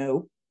where,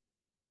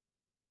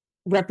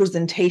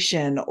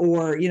 representation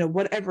or,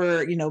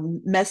 whatever,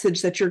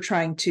 message that you're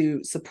trying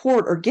to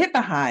support or get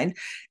behind.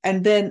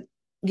 And then,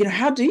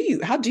 how do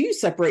you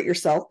separate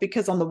yourself?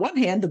 Because on the one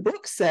hand, the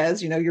book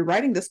says, you're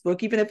writing this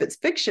book, even if it's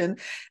fiction.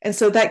 And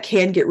so that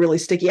can get really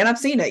sticky. And I've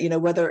seen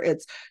it, whether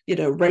it's,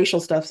 racial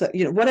stuff, that,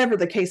 whatever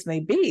the case may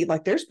be,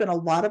 like there's been a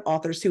lot of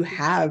authors who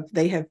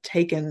they have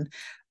taken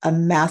a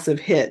massive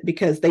hit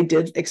because they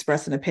did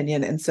express an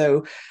opinion. And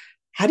so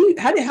how do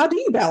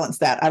you balance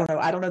that?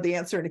 I don't know the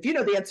answer, and if you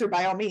know the answer,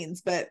 by all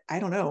means, but I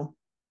don't know.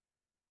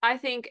 I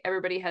think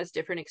everybody has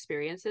different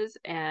experiences.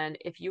 And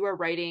if you are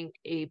writing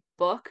a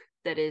book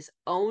that is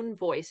own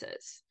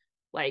voices,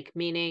 like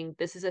meaning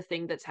this is a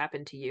thing that's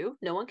happened to you,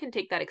 no one can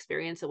take that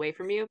experience away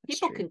from you. That's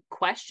People true. can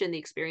question the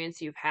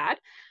experience you've had.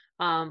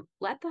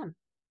 Let them,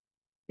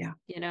 Yeah.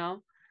 you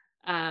know,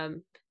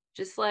 um,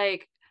 just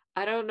like,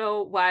 I don't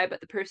know why,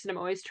 but the person I'm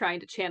always trying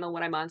to channel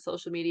when I'm on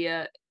social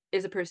media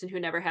is a person who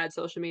never had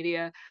social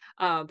media.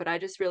 But I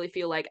just really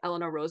feel like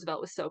Eleanor Roosevelt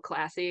was so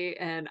classy,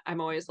 and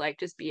I'm always like,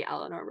 just be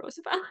Eleanor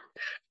Roosevelt.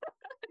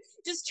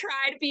 Just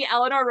try to be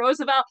Eleanor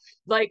Roosevelt.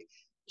 Like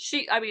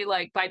I mean,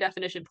 like by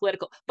definition,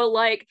 political, but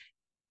like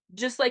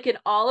just like in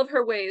all of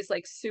her ways,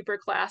 like super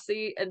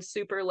classy and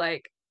super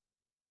like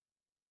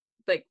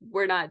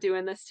we're not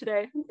doing this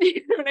today.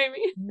 You know what I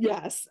mean?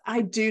 Yes,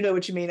 I do know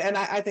what you mean, and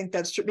I think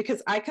that's true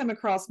because I come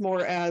across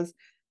more as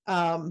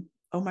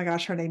oh my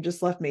gosh, her name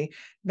just left me.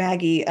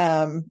 Maggie.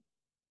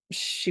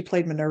 She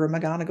played Minerva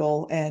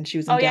McGonagall, and she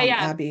was in Oh yeah, Downton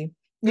yeah. Abbey.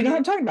 You know what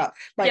I'm talking about?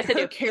 Like Yes, I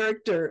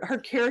do. her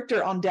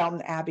character on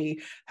Downton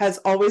Abbey has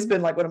always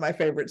been like one of my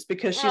favorites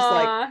because she's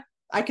like, Aw.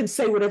 I can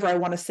say whatever I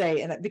want to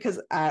say, and because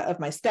of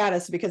my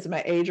status, because of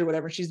my age or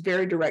whatever, she's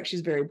very direct,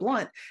 she's very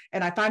blunt,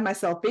 and I find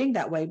myself being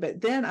that way.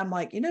 But then I'm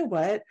like, you know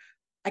what?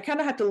 I kind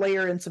of have to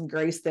layer in some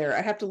grace there.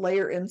 I have to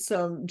layer in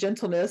some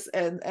gentleness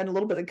and a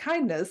little bit of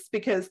kindness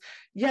because,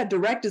 yeah,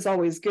 direct is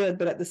always good,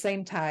 but at the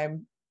same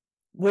time,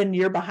 when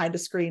you're behind a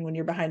screen, when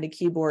you're behind a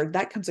keyboard,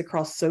 that comes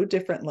across so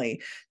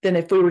differently than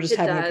if we were just It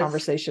having a does.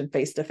 conversation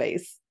face to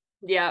face.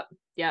 Yep,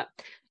 yep.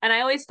 And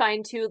I always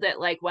find too that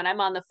like when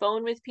I'm on the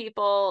phone with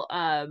people,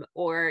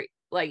 or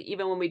like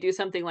even when we do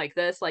something like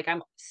this, like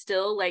I'm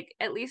still like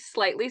at least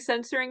slightly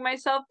censoring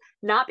myself,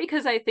 not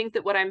because I think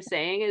that what I'm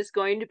saying is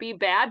going to be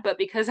bad, but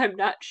because I'm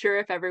not sure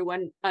if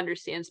everyone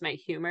understands my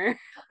humor.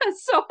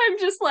 So I'm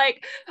just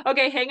like,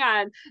 okay, hang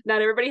on.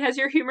 Not everybody has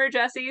your humor,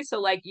 Jesse. So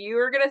like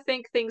you're gonna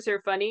think things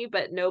are funny,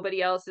 but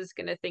nobody else is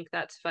gonna think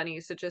that's funny.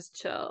 So just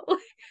chill.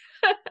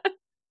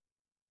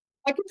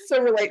 I can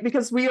so relate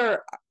because we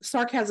are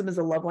sarcasm is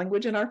a love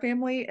language in our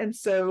family, and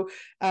so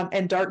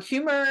and dark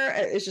humor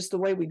is just the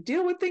way we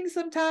deal with things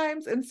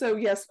sometimes. And so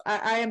yes,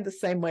 I am the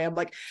same way. I'm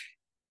like,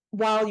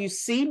 while you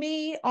see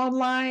me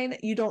online,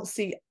 you don't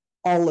see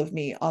all of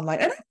me online.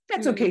 And I think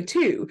that's okay Mm,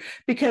 too,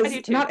 I because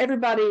do too. not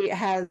everybody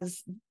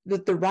has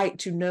the right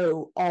to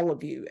know all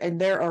of you. And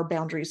there are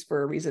boundaries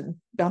for a reason.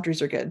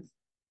 Boundaries are good.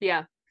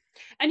 Yeah.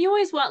 And you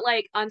always want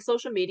like on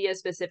social media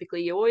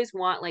specifically, you always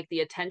want like the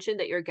attention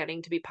that you're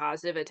getting to be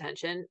positive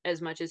attention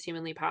as much as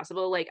humanly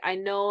possible. Like I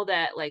know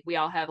that like we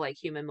all have like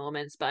human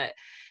moments, but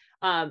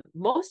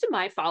most of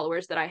my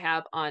followers that I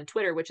have on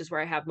Twitter, which is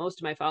where I have most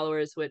of my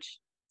followers, which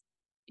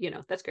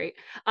that's great.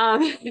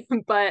 Um,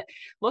 but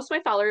most of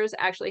my followers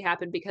actually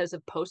happened because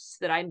of posts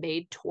that I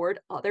made toward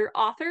other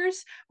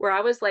authors where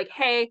I was like,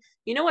 hey,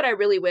 you know what I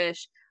really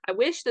wish? I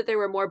wish that there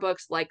were more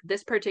books like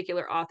this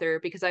particular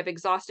author because I've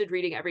exhausted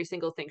reading every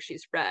single thing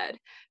she's read,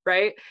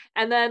 right?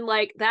 And then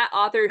like that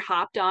author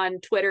hopped on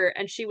Twitter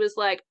and she was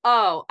like,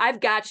 "Oh, I've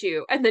got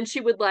you." And then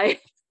she would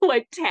like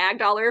like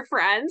tagged all her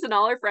friends and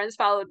all her friends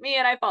followed me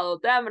and I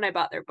followed them and I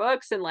bought their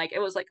books and like it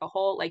was like a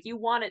whole like you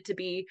want it to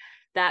be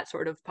that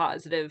sort of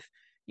positive.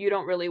 You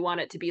don't really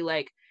want it to be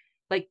like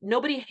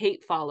nobody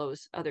hate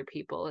follows other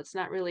people. It's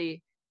not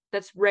really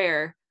that's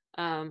rare.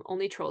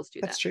 Only trolls do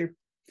That's that. true.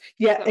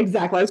 Yeah, So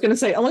exactly. I was going to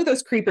say only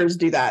those creepers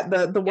do that.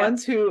 The yeah,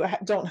 ones who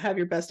don't have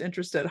your best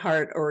interest at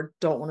heart or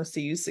don't want to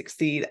see you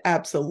succeed,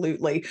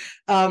 absolutely.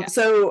 yeah.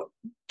 So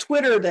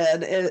Twitter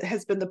then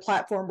has been the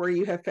platform where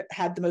you have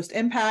had the most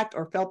impact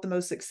or felt the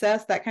most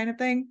success, that kind of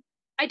thing.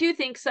 I do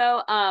think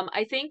so.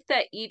 I think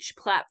that each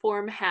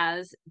platform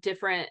has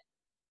different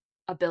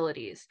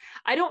abilities.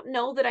 I don't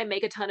know that I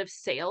make a ton of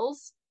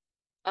sales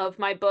of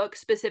my book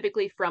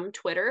specifically from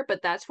Twitter,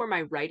 but that's where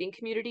my writing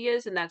community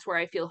is, and that's where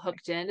I feel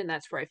hooked in, and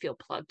that's where I feel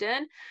plugged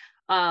in.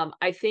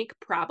 I think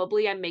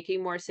probably I'm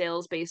making more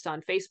sales based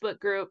on Facebook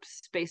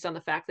groups, based on the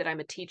fact that I'm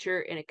a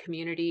teacher in a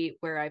community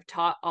where I've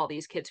taught all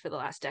these kids for the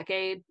last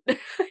decade.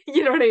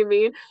 You know what I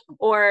mean?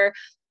 Or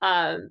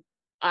um,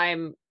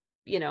 I'm,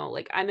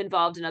 like I'm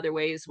involved in other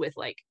ways with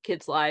like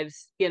kids'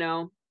 lives,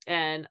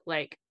 and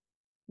like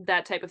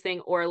that type of thing.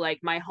 Or like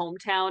my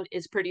hometown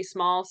is pretty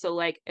small. So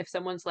like if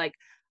someone's like,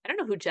 I don't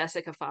know who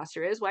Jessica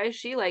Foster is. Why is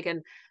she like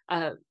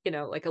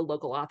like a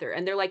local author?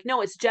 And they're like,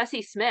 no, it's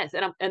Jessie Smith.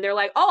 And they're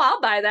like, oh,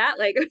 I'll buy that.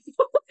 Like,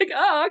 like,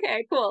 oh,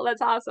 okay, cool.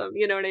 That's awesome.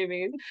 You know what I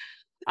mean?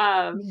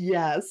 Um,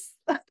 Yes.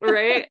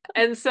 right.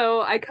 And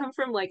so I come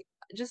from like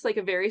just like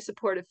a very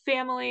supportive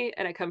family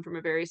and I come from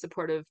a very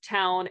supportive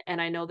town.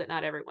 And I know that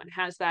not everyone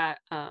has that.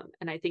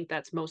 And I think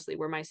that's mostly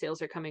where my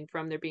sales are coming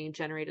from. They're being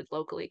generated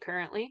locally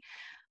currently.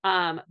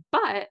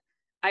 But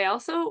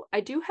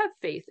I do have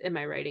faith in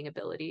my writing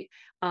ability,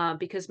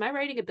 because my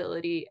writing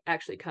ability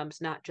actually comes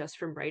not just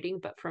from writing,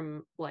 but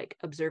from like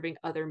observing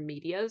other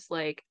medias.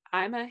 Like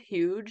I'm a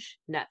huge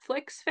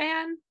Netflix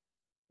fan.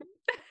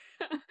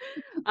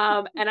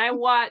 And I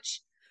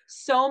watch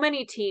so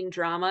many teen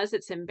dramas,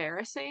 it's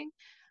embarrassing.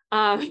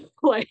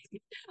 Like,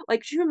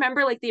 do you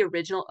remember like the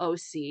original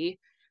OC?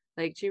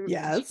 Like, do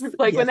Yes. you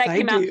like when Yes, that I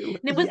came out? do.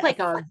 And it was Yes. like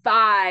a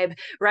vibe,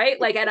 right?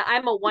 Like, and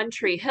I'm a One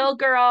Tree Hill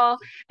girl,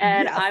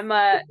 and Yes. I'm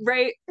a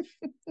right,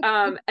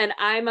 and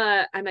I'm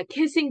a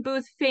Kissing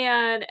Booth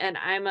fan, and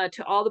I'm a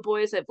To All the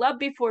Boys I've Loved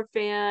Before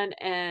fan,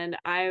 and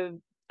I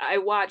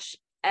watch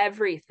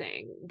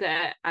everything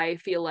that I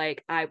feel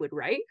like I would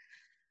write.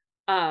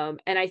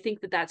 And I think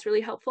that that's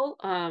really helpful.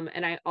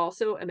 And I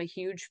also am a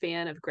huge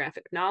fan of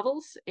graphic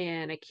novels,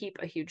 and I keep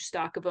a huge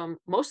stock of them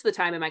most of the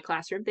time in my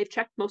classroom. They've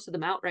checked most of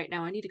them out right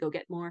now. I need to go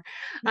get more.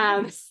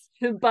 Um, Nice.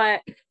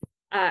 but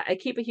I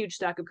keep a huge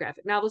stock of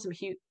graphic novels. I'm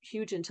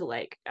huge into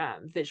like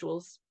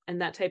visuals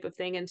and that type of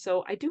thing. And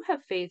so I do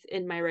have faith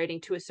in my writing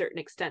to a certain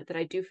extent that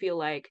I do feel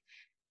like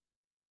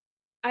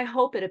I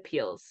hope it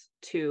appeals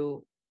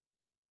to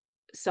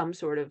some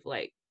sort of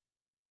like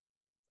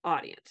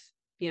audience,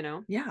 you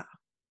know? Yeah.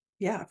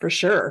 Yeah, for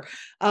sure.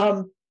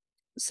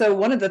 So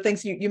one of the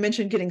things you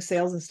mentioned getting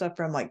sales and stuff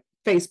from like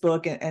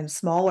Facebook and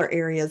smaller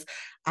areas.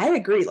 I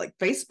agree. Like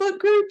Facebook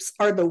groups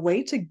are the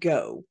way to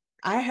go.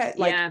 I had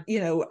like,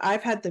 Yeah.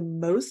 I've had the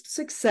most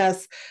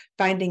success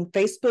finding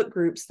Facebook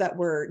groups that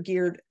were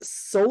geared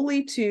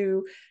solely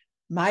to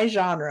my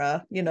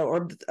genre,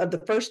 or of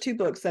the first two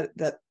books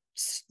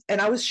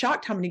and I was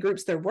shocked how many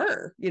groups there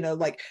were,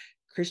 like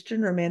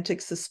Christian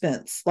romantic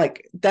suspense.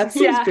 Like that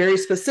seems Yeah. very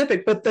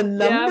specific, but the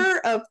Yeah. number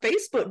of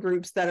Facebook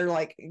groups that are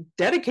like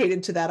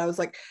dedicated to that, I was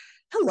like,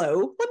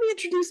 hello, let me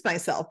introduce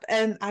myself.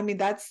 And I mean,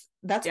 that's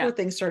where Yeah.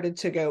 things started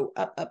to go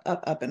up, up,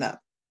 up, up, and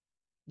up.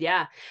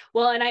 Yeah.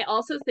 Well, and I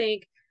also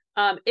think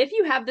if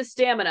you have the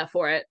stamina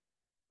for it,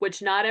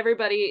 which not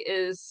everybody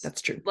is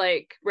That's true.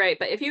 like, right,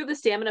 but if you have the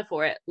stamina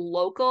for it,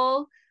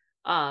 local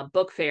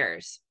book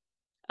fairs,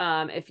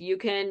 if you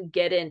can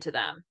get into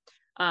them,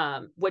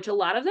 which a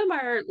lot of them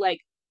are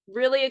like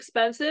really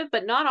expensive,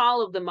 but not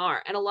all of them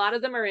are. And a lot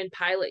of them are in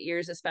pilot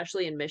years,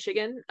 especially in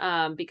Michigan,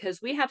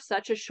 because we have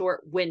such a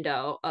short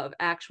window of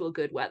actual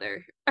good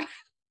weather.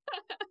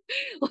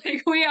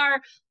 Like we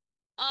are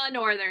a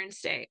northern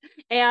state,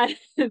 and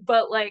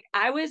but like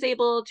I was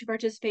able to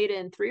participate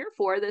in 3 or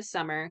 4 this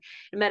summer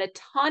and met a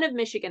ton of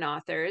Michigan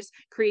authors,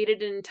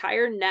 created an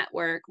entire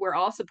network. We're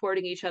all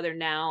supporting each other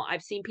now.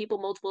 I've seen people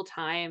multiple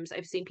times.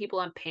 I've seen people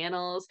on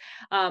panels.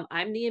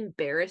 I'm the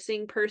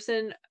embarrassing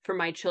person for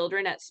my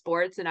children at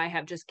sports, and I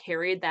have just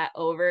carried that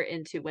over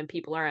into when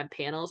people are on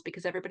panels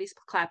because everybody's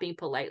clapping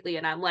politely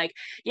and I'm like,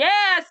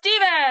 yeah,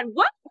 Steven,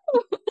 what?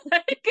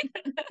 Like,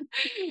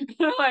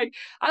 like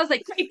I was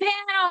like, great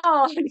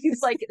panel. And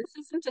he's like,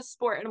 this isn't a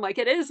sport. And I'm like,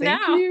 it is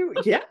Thank now. you.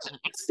 Yeah.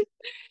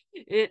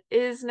 It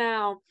is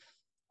now.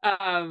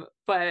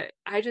 But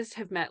I just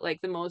have met like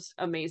the most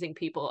amazing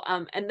people.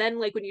 And then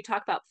like when you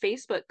talk about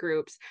Facebook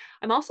groups,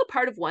 I'm also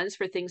part of ones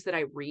for things that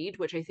I read,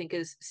 which I think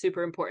is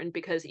super important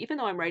because even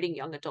though I'm writing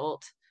young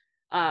adult,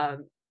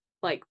 um,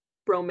 like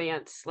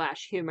romance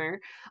slash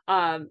humor,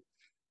 um,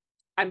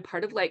 I'm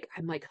part of like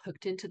I'm like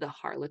hooked into the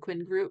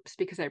Harlequin groups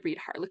because I read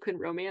Harlequin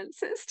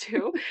romances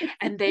too,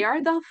 and they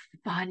are the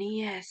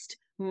funniest,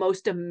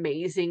 most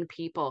amazing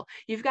people.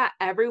 You've got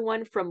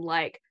everyone from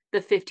like the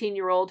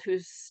 15-year-old who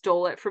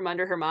stole it from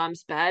under her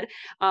mom's bed,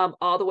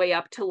 all the way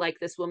up to like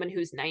this woman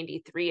who's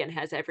 93 and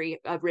has every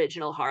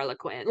original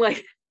Harlequin.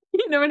 Like,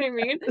 you know what I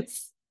mean?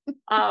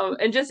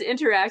 And just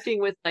interacting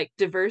with like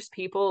diverse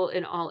people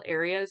in all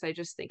areas, I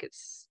just think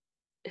it's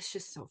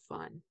just so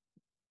fun.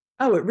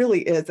 Oh, it really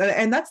is.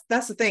 And that's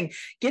the thing.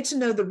 Get to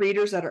know the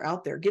readers that are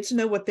out there. Get to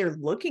know what they're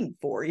looking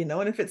for,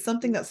 And if it's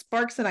something that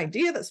sparks an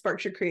idea, that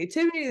sparks your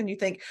creativity, and you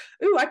think,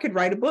 "Ooh, I could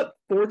write a book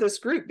for this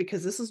group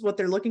because this is what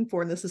they're looking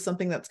for, and this is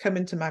something that's come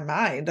into my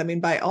mind." I mean,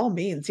 by all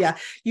means, yeah,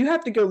 you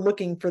have to go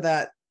looking for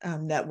that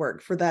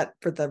network, for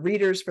the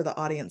readers, for the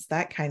audience,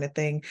 that kind of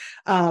thing.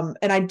 And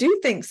I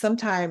do think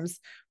sometimes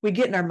we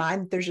get in our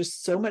mind that there's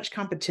just so much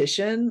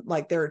competition.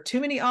 Like there are too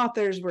many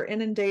authors, we're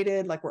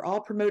inundated, like we're all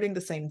promoting the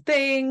same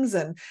things,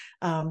 and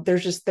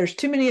there's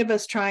too many of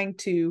us trying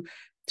to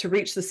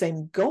reach the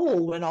same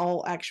goal, when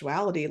all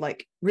actuality,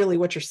 like really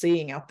what you're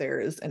seeing out there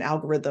is an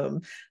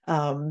algorithm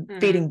Mm-hmm.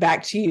 feeding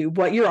back to you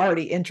what you're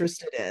already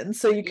interested in.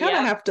 So you kind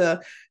of Yep. have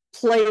to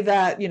play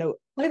that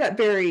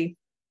very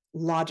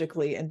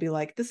logically and be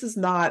like, this is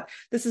not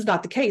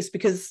the case,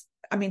 because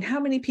I mean, how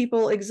many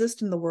people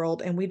exist in the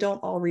world and we don't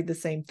all read the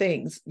same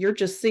things? You're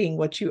just seeing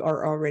what you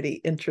are already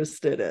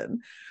interested in.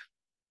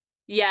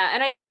 Yeah,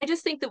 and I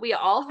just think that we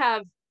all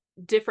have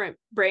different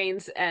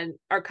brains and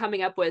are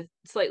coming up with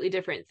slightly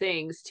different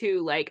things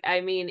too. Like, I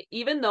mean,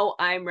 even though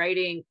I'm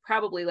writing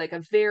probably like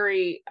a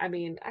very, I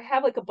mean, I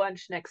have like a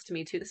bunch next to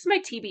me too. This is my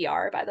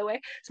TBR, by the way.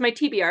 It's my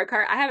TBR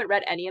card. I haven't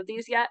read any of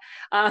these yet.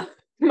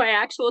 My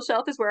actual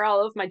shelf is where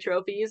all of my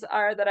trophies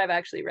are that I've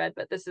actually read,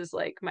 but this is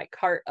like my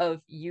cart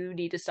of you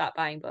need to stop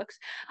buying books.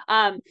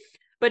 Um,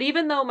 but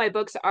even though my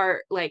books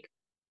are like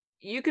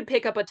you could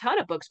pick up a ton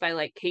of books by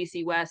like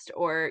Casey West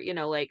or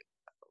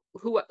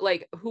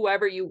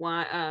whoever you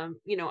want,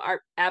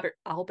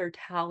 Albert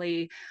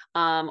Halley,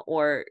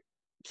 or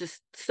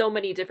just so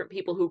many different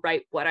people who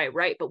write what I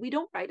write, but we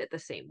don't write it the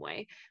same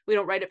way. We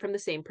don't write it from the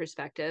same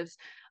perspectives.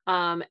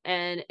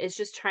 And it's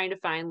just trying to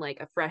find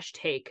like a fresh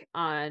take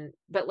on,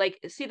 but like,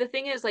 see, the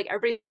thing is like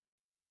everybody's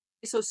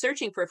so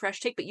searching for a fresh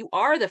take, but you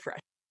are the fresh.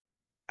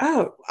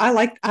 Oh, I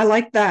like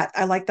that.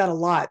 I like that a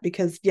lot,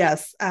 because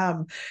yes,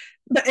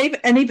 but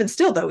even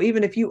still though,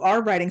 even if you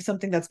are writing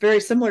something that's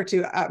very similar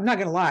to, I'm not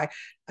gonna lie,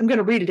 I'm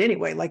gonna read it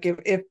anyway. Like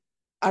if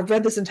I've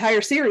read this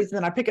entire series and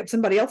then I pick up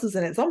somebody else's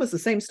and it's almost the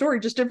same story,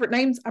 just different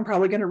names, I'm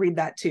probably gonna read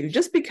that too,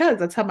 just because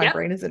that's how my Yep.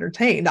 brain is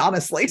entertained,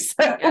 honestly. So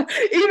Yep.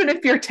 even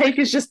if your take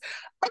is just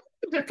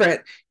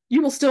different,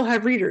 you will still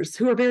have readers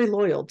who are very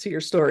loyal to your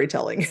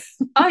storytelling.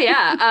 Oh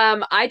yeah.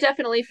 I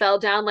definitely fell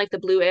down like the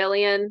Blue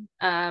Alien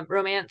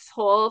romance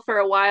hole for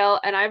a while,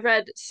 and I've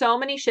read so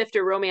many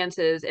shifter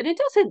romances, and it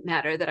doesn't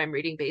matter that I'm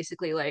reading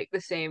basically like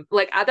the same.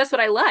 Like that's what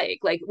I like.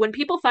 Like when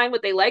people find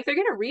what they like, they're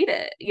gonna read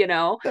it, you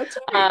know. That's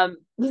right. Um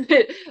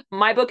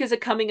my book is a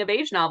coming of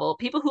age novel.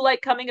 People who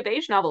like coming of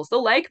age novels,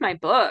 they'll like my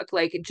book.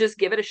 Like just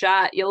give it a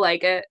shot. You'll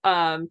like it.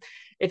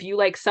 If you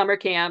like summer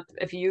camp,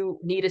 if you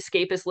need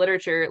escapist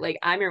literature, like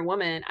I'm your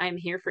woman. I'm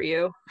here for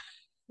you.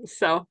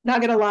 So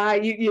Not gonna lie,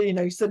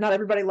 you said not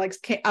everybody likes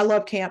camp. I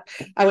love camp.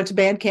 I went to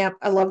band camp.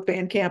 I loved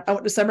band camp. I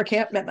went to summer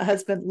camp. Met my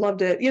husband.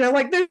 Loved it.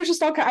 Like there's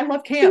just all kind. I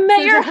love you camp. met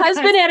There's your all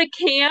husband kinds. at a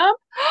camp?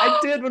 I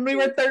did when we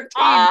were 13. We met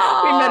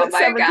Oh at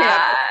my summer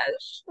camp.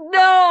 gosh.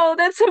 No,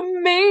 that's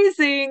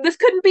amazing. This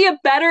couldn't be a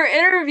better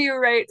interview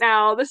right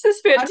now. This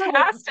is I know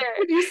fantastic.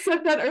 when you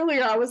said that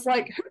earlier, I was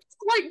like,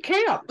 who's like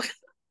camp?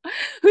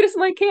 Who doesn't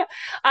like camp?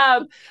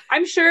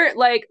 I'm sure,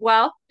 like,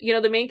 well,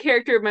 the main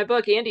character of my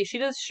book, Andy,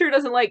 she sure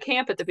doesn't like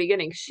camp at the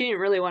beginning. She didn't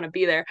really want to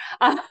be there.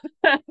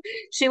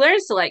 She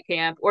learns to like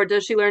camp, or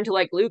does she learn to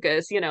like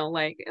Lucas? I mean,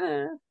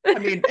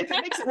 if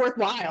it makes it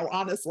worthwhile,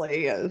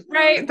 honestly,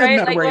 Right, it doesn't right,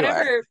 matter like where you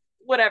are.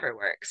 whatever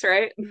works,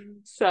 right?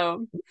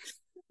 So,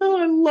 Oh,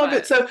 I love it.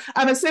 but So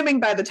I'm assuming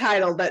by the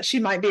title that she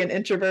might be an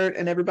introvert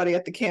and everybody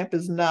at the camp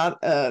is not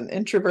an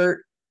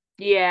introvert.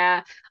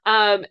 yeah.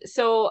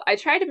 So I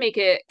tried to make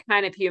it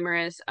kind of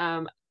humorous.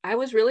 I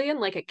was really in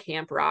like a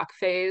camp rock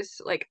phase.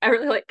 Like I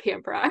really like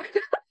camp rock.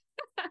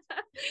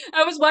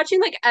 I was watching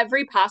like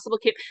every possible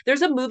camp.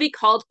 There's a movie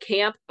called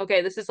Camp.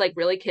 Okay, this is like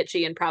really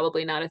kitschy and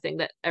probably not a thing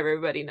that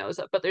everybody knows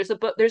of, but there's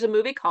a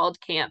movie called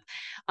Camp.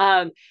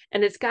 And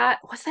it's got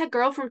what's that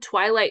girl from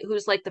Twilight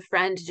who's like the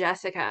friend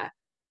Jessica?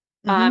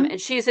 Mm-hmm.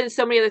 And she's in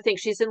so many other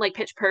things. She's in like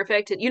Pitch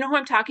Perfect. And you know who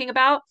I'm talking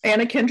about?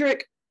 Anna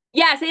Kendrick.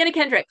 Yes, Anna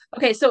Kendrick.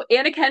 Okay, so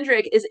Anna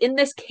Kendrick is in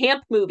this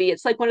camp movie.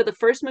 It's like one of the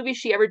first movies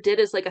she ever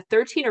did as like a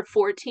 13 or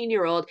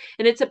 14-year-old.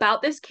 And it's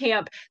about this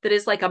camp that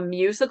is like a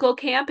musical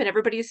camp and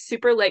everybody's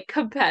super like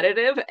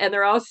competitive and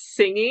they're all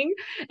singing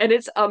and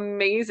it's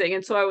amazing.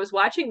 And so I was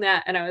watching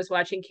that and I was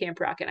watching Camp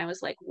Rock and I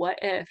was like, what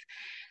if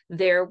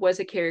there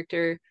was a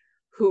character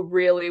who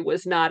really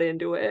was not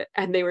into it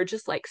and they were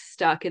just like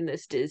stuck in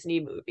this Disney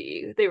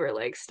movie. They were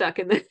like stuck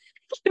in the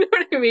you know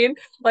what I mean?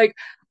 Like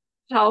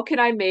how can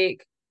I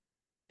make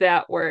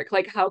that work?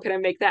 Like, how can I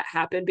make that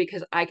happen?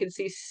 Because I can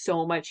see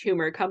so much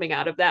humor coming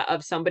out of that,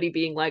 of somebody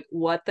being like,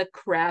 what the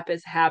crap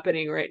is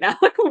happening right now?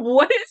 Like,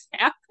 what is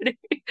happening?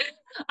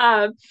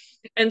 Um,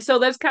 and so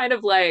that's kind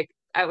of like,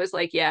 I was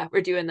like, yeah, we're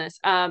doing this.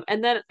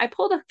 And then I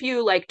pulled a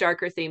few like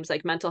darker themes,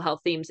 like mental health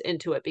themes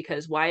into it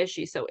because why is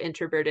she so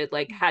introverted?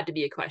 Like, had to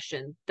be a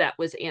question that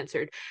was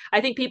answered.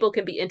 I think people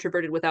can be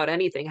introverted without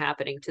anything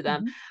happening to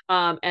them.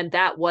 Mm-hmm. And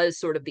that was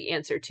sort of the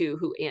answer to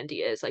who Andy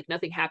is. Like,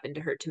 nothing happened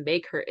to her to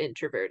make her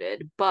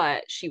introverted,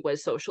 but she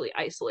was socially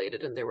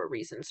isolated and there were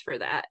reasons for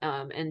that.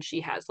 And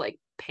she has like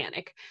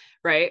panic,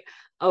 right?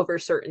 Over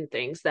certain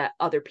things that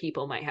other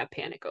people might have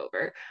panic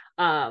over.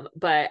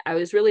 But I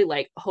was really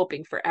like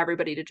hoping for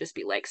everybody to just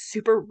be like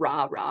super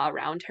rah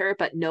around her,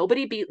 but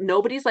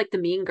nobody's like the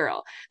mean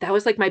girl. That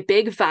was like my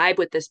big vibe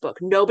with this book.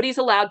 Nobody's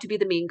allowed to be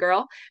the mean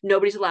girl.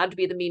 Nobody's allowed to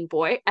be the mean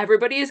boy.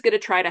 Everybody is going to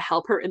try to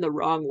help her in the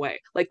wrong way,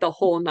 like the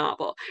whole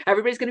novel.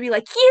 Everybody's going to be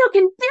like, you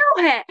can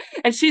do it.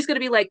 And she's going to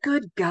be like,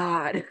 good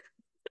God.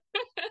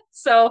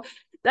 So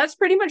that's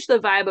pretty much the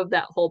vibe of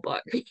that whole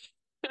book.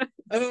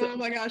 Oh So,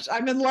 my gosh,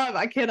 I'm in love.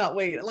 I cannot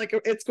wait. Like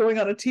it's going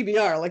on a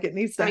TBR, like it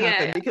needs to oh, yeah,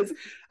 happen yeah. because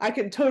I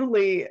can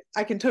totally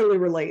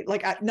relate.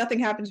 Like nothing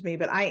happened to me,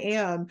 but I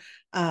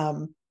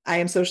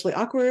am socially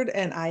awkward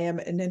and I am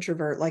an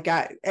introvert. Like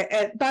by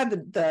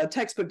the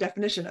textbook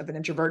definition of an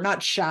introvert,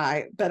 not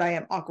shy, but I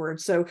am awkward.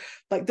 So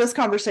like this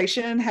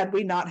conversation, had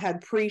we not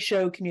had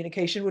pre-show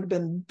communication, would have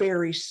been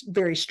very,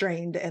 very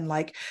strained and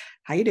like,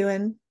 how you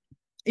doing?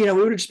 We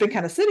would have just been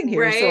kind of sitting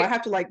here. So I Right.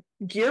 have to like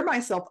gear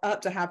myself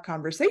up to have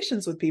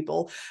conversations with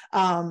people.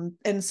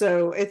 And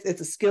so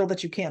it's a skill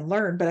that you can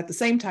learn. But at the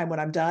same time, when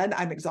I'm done,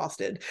 I'm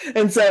exhausted.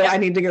 And so Yep. I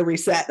need to go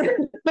reset.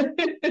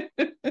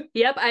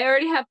 Yep, I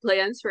already have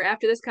plans for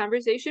after this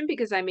conversation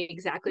because I'm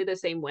exactly the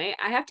same way.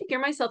 I have to gear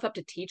myself up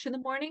to teach in the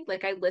morning.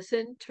 Like I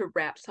listen to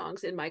rap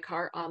songs in my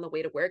car on the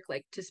way to work,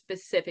 like to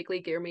specifically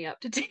gear me up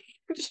to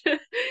teach.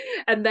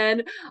 And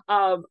then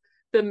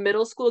the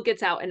middle school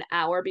gets out an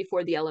hour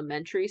before the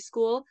elementary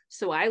school.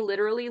 So I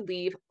literally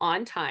leave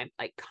on time,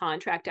 like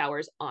contract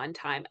hours on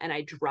time, and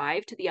I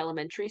drive to the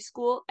elementary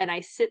school and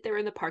I sit there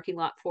in the parking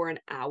lot for an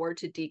hour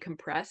to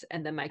decompress,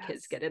 and then my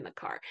kids Yes. get in the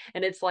car.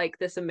 And it's like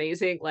this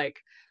amazing, like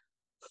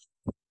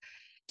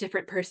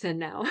different person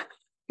now.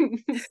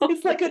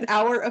 It's like an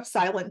hour of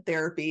silent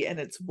therapy and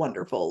it's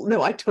wonderful.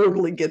 No, I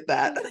totally get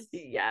that.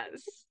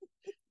 Yes.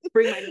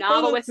 Bring my Oh,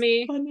 novel with that's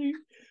me. funny.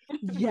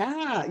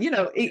 Yeah,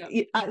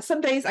 Yeah. some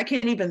days I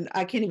can't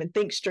even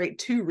think straight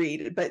to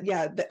read, but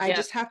yeah, I Yeah.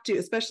 just have to,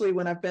 especially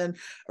when I've been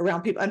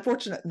around people.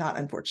 Not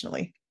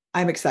unfortunately.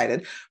 I'm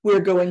excited.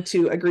 We're going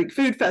to a Greek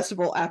food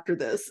festival after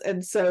this.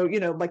 And so,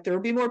 like there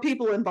will be more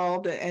people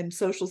involved and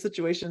social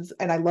situations.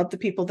 And I love the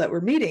people that we're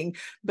meeting.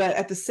 But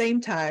at the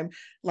same time,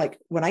 like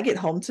when I get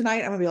home tonight,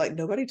 I'm gonna be like,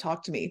 nobody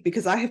talk to me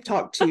because I have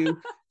talked to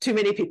too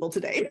many people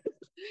today.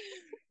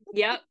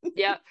 Yep.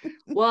 Yep.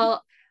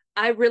 Well,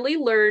 I really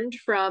learned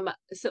from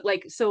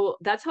so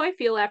that's how I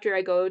feel after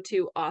I go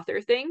to author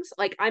things.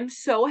 Like I'm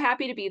so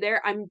happy to be there.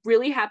 I'm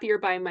really happy you're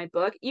buying my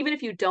book. Even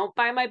if you don't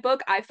buy my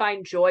book, I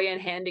find joy in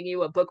handing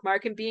you a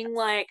bookmark and being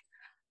like,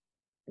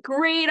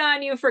 great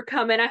on you for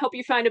coming. I hope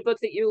you find a book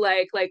that you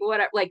like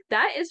whatever. Like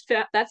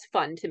that's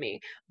fun to me.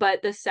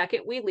 But the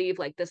second we leave,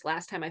 like this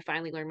last time I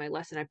finally learned my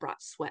lesson, I brought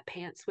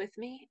sweatpants with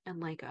me and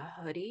like a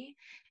hoodie,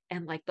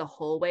 and like the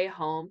whole way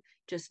home,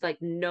 just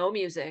like no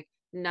music,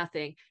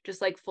 nothing,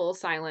 just like full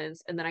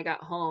silence. And then I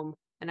got home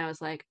and I was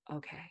like,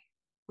 okay,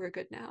 we're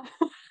good now.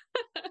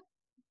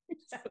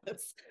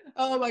 Yes.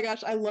 Oh my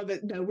gosh, I love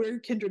it. No, we're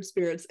kindred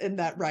spirits in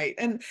that, right?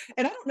 And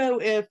I don't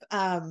know if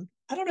I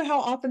don't know how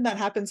often that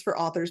happens for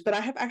authors, but I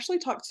have actually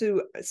talked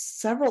to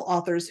several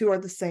authors who are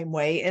the same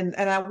way. And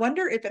I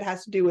wonder if it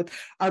has to do with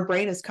our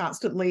brain is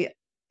constantly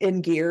in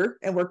gear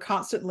and we're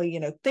constantly,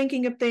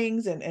 thinking of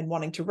things and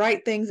wanting to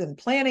write things and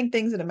planning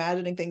things and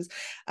imagining things.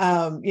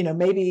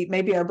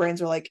 Maybe our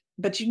brains are like,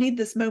 but you need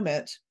this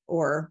moment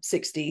or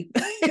 60,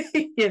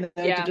 to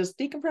Yeah. just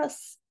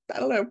decompress. I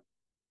don't know.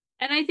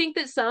 And I think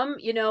that some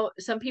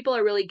people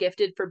are really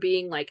gifted for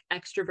being like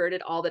extroverted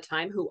all the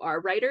time who are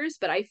writers,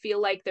 but I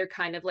feel like they're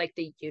kind of like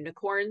the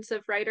unicorns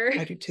of writers.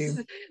 I do too.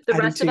 The I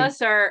do rest of too.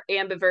 us are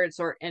ambiverts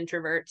or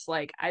introverts.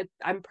 Like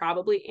I'm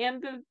probably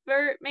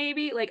ambivert,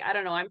 maybe. Like, I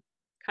don't know. I'm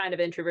kind of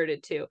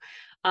introverted too.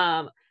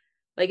 Um,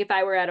 like if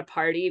I were at a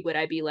party, would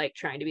I be like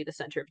trying to be the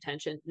center of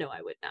attention? No,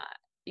 I would not,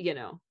 you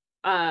know.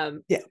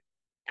 Um, Yeah.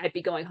 I'd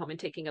be going home and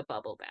taking a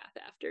bubble bath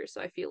after. So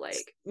I feel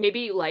like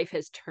maybe life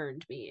has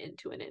turned me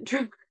into an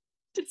introvert.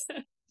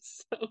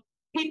 So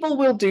People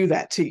will do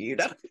that to you.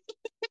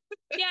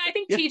 yeah, I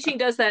think Yeah, teaching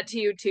does that to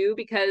you too,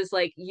 because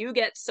like you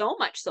get so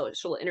much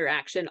social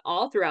interaction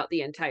all throughout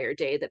the entire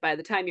day that by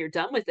the time you're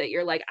done with it,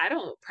 you're like, I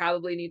don't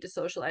probably need to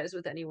socialize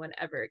with anyone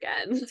ever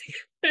again.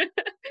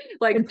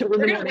 Like until in we're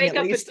the gonna morning wake at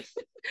up and least.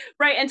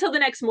 right until the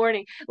next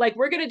morning. Like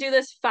we're gonna do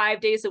this 5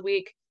 days a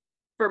week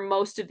for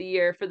most of the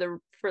year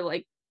for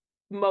like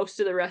most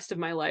of the rest of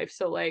my life.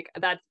 So like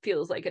that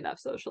feels like enough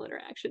social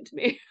interaction to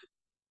me.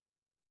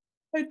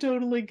 I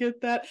totally get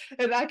that.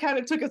 And I kind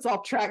of took us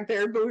off track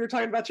there, but we were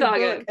talking about It's your all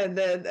book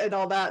good. and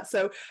all that.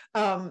 So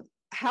how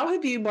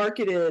have you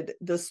marketed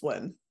this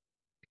one?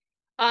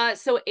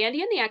 So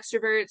Andy and the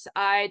Extroverts,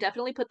 I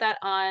definitely put that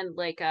on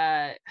like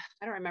I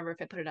don't remember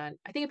if I put it on.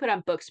 I think I put it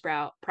on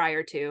Booksprout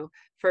prior to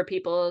for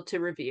people to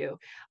review.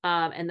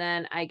 And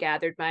then I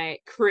gathered my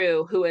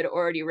crew who had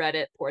already read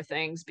it, poor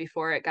things,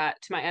 before it got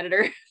to my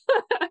editor.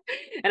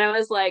 And I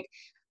was like,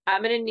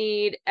 I'm gonna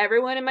need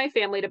everyone in my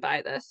family to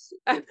buy this.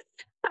 I'm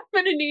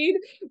gonna need,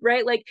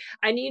 right? Like,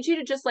 I need you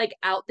to just like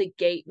out the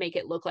gate make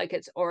it look like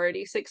it's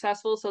already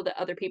successful so that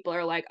other people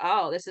are like,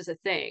 oh, this is a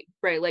thing,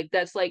 right? Like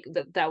that's like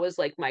that was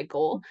like my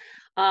goal.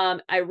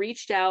 I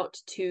reached out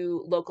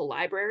to local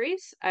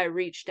libraries. I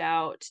reached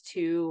out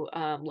to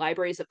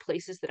libraries of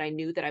places that I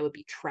knew that I would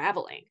be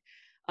traveling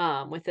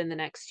within the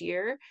next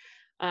year.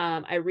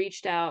 I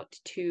reached out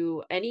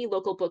to any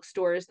local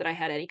bookstores that I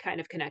had any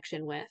kind of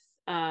connection with.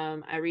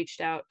 I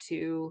reached out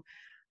to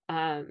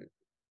um,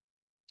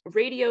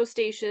 radio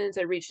stations.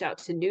 I reached out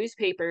to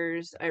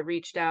newspapers. I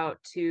reached out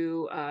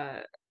to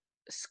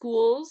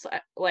schools,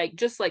 like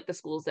just like the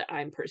schools that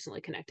I'm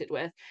personally connected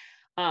with.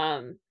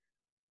 Um,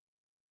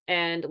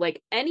 and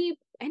like any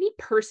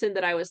person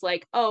that I was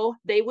like, oh,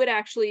 they would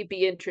actually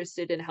be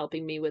interested in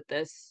helping me with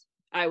this.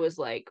 I was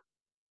like,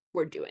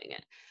 we're doing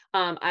it.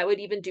 I would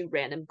even do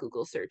random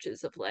Google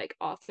searches of like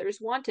authors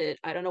wanted.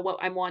 I don't know what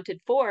I'm wanted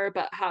for,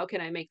 but how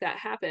can I make that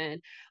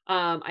happen?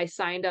 I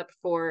signed up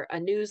for a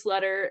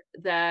newsletter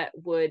that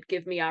would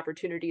give me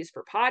opportunities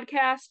for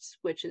podcasts,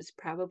 which is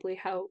probably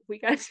how we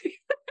got to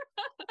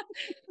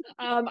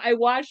I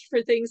watched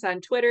for things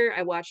on Twitter.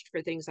 I watched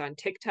for things on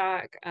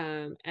TikTok.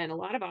 And a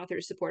lot of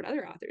authors support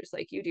other authors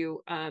like you do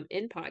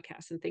in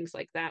podcasts and things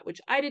like that, which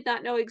I did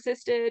not know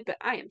existed, but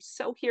I am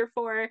so here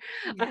for.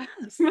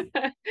 Yes.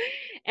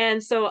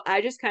 And so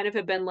I just kind of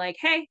have been like,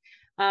 hey,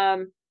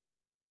 um,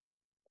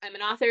 I'm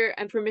an author.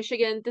 I'm from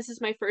Michigan. This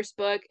is my first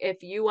book.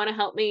 If you want to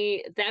help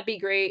me, that'd be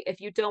great.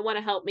 If you don't want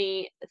to help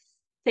me,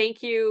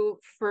 thank you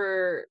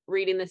for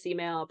reading this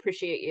email.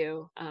 Appreciate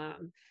you.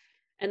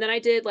 And then I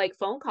did like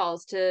phone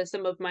calls to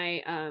some of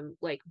my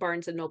like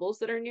Barnes and Nobles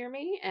that are near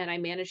me, and I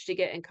managed to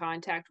get in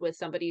contact with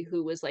somebody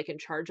who was like in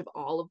charge of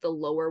all of the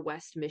lower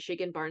West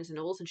Michigan Barnes and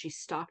Nobles, and she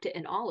stocked it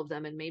in all of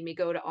them and made me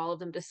go to all of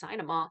them to sign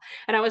them all.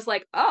 And I was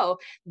like, "Oh,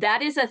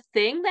 that is a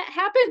thing that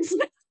happens."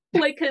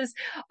 Like, because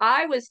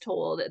I was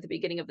told at the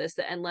beginning of this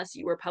that unless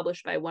you were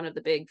published by one of the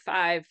big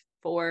five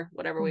 4,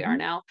 whatever we are Mhm.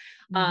 now,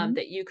 Mhm.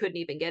 that you couldn't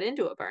even get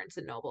into a Barnes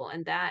and Noble.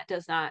 And that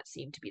does not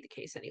seem to be the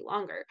case any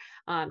longer,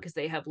 because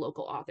they have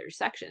local author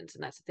sections.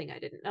 And that's the thing I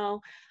didn't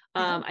know.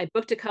 Yeah. I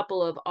booked a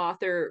couple of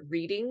author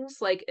readings,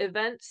 like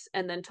events,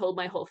 and then told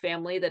my whole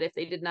family that if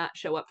they did not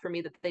show up for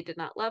me, that they did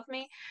not love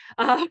me.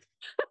 Uh,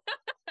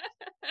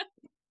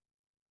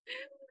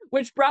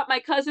 which brought my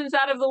cousins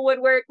out of the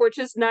woodwork, which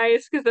is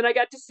nice because then I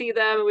got to see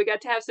them and we got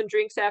to have some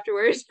drinks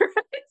afterwards.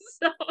 Right?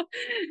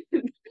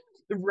 So,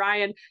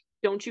 Ryan,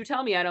 don't you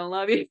tell me I don't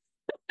love you.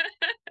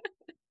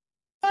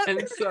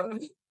 And so,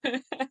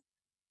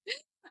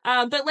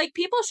 but like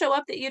people show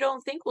up that you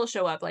don't think will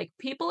show up. Like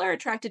people are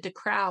attracted to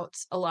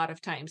crowds a lot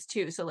of times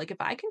too. So like if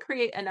I can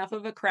create enough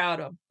of a crowd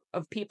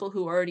of people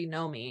who already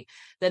know me,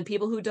 then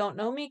people who don't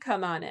know me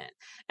come on in.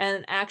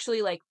 And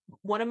actually like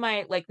one of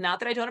my, like, not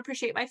that I don't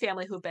appreciate my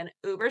family who've been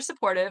uber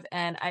supportive,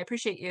 and I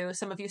appreciate you.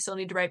 Some of you still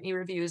need to write me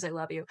reviews. I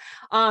love you.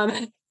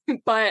 Um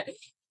but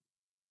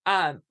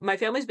my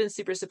family's been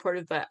super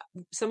supportive, but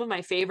some of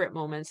my favorite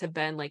moments have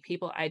been like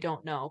people I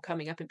don't know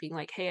coming up and being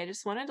like, hey, I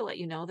just wanted to let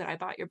you know that I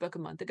bought your book a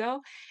month ago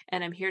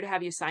and I'm here to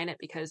have you sign it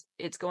because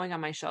it's going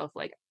on my shelf.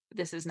 Like,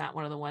 this is not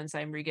one of the ones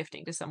I'm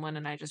regifting to someone,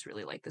 and I just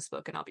really like this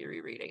book and I'll be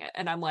rereading it.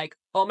 And I'm like,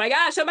 oh my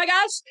gosh,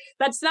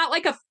 that's not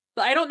like a,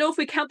 I don't know if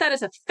we count that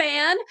as a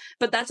fan,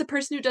 but that's a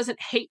person who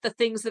doesn't hate the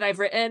things that I've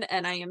written,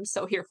 and I am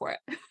so here for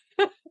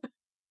it.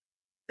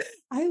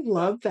 I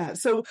love that.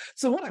 So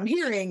what I'm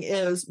hearing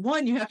is,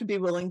 one, you have to be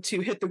willing to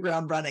hit the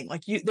ground running.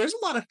 Like there's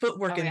a lot of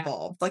footwork Oh yeah.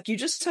 involved. Like you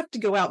just have to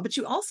go out, but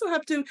you also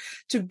have to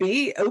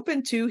be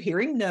open to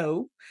hearing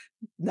no,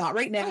 not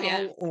right Oh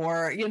yeah. now,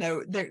 or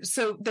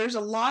there's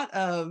a lot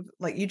of,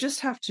 like, you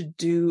just have to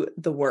do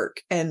the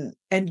work and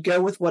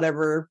go with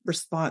whatever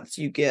response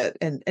you get,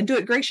 and do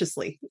it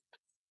graciously.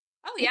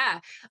 Oh yeah.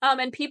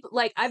 And people,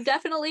 like, I've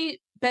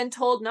definitely been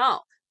told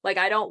no. Like,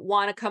 I don't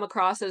want to come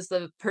across as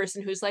the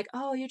person who's like,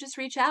 oh, you just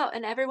reach out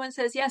and everyone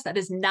says yes. That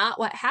is not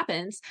what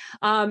happens.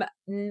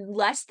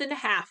 Less than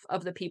half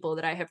of the people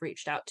that I have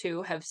reached out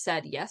to have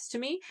said yes to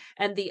me.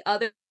 And the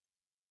other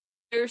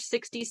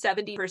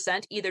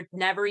 60-70% either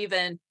never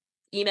even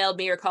emailed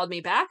me or called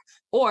me back,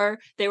 or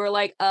they were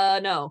like,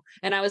 no.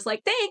 And I was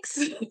like, thanks.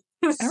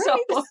 All So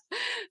right.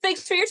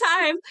 thanks for your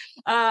time.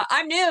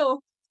 I'm new.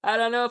 I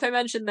don't know if I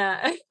mentioned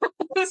that.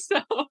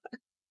 So,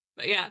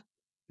 but yeah.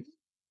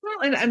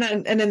 Well,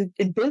 and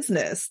in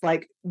business,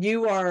 like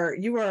you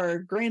are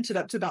granted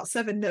up to about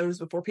 7 no's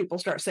before people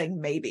start saying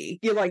maybe.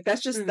 You're like, that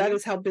Mm-hmm.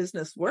 is how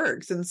business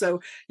works. And so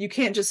you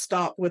can't just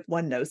stop with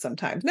 1 no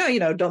sometimes.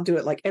 No, don't do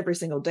it like every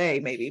single day,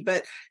 maybe,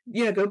 but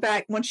go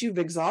back once you've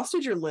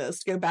exhausted your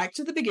list, go back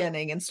to the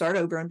beginning and start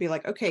over and be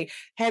like, okay,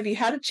 have you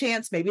had a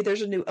chance? Maybe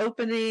there's a new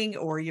opening,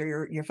 or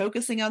you're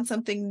focusing on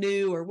something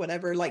new or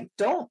whatever. Like,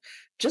 don't,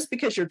 just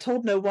because you're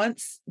told no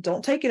once,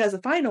 don't take it as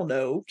a final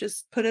no.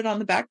 Just put it on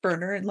the back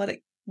burner and let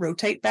it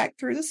rotate back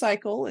through the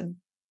cycle, and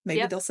maybe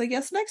Yep. they'll say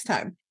yes next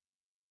time.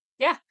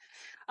 Yeah.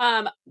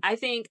 I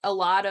think a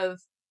lot of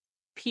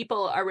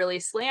people are really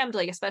slammed,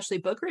 like especially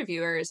book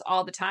reviewers,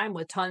 all the time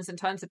with tons and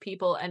tons of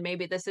people, and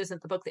maybe this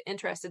isn't the book that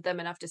interested them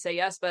enough to say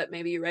yes, but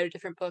maybe you read a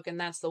different book and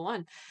that's the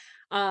one.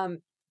 Um,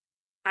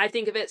 I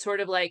think of it sort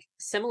of like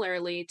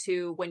similarly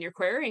to when you're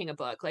querying a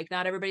book. Like,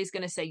 not everybody's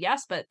going to say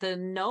yes, but the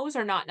no's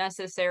are not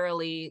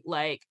necessarily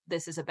like,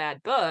 this is a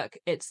bad book.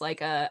 It's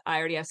like, I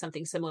already have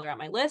something similar on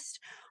my list,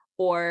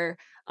 or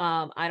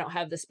I don't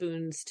have the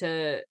spoons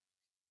to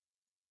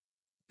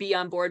be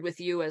on board with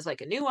you as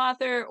like a new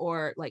author,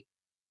 or like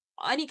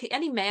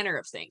any manner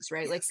of things,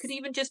 right? Like, could Yes.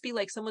 even just be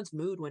like someone's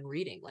mood when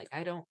reading. Like,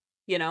 I don't,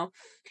 you know,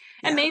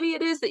 and Yeah. maybe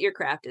it is that your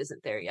craft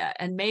isn't there yet.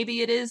 And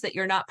maybe it is that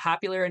you're not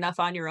popular enough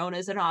on your own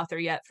as an author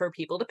yet for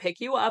people to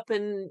pick you up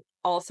and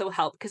also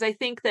help. Because I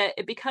think that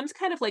it becomes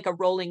kind of like a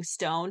rolling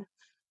stone,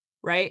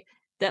 right?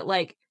 That,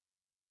 like,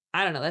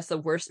 I don't know, that's the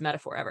worst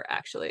metaphor ever,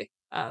 actually.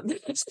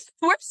 It's the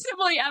worst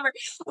simile ever.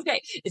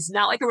 Okay, it's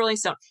not like a rolling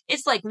stone.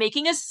 It's like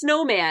making a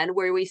snowman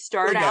where we There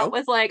start you out go.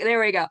 with like, there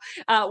we go.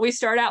 We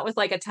start out with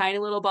like a tiny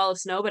little ball of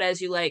snow, but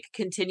as you like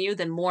continue,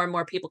 then more and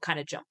more people kind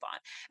of jump on.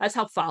 That's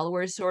how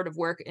followers sort of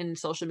work in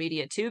social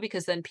media too,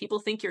 because then people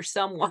think you're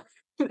someone.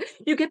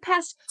 You get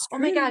past, It's oh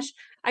my true. gosh,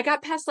 I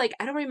got past, like,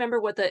 I don't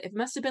remember what it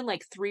must have been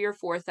like 3 or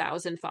 4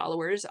 thousand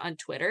followers on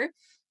Twitter,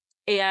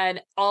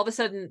 and all of a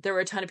sudden there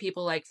were a ton of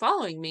people like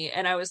following me,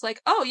 and I was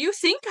like, oh, you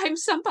think I'm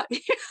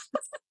somebody?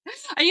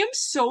 I am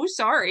so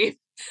sorry.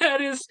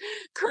 That is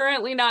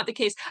currently not the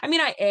case. I mean,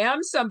 I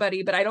am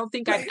somebody, but I don't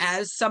think I'm Right.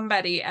 as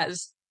somebody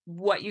as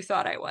what you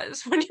thought I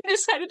was when you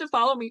decided to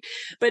follow me.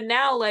 But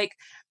now, like,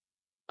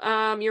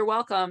 you're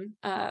welcome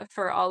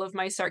for all of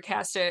my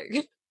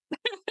sarcastic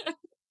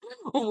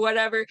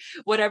whatever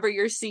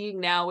you're seeing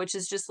now, which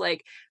is just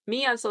like,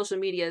 me on social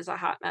media is a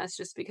hot mess,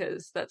 just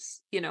because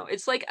that's,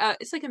 it's like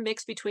a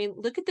mix between,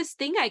 look at this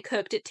thing I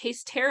cooked, it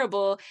tastes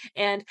terrible,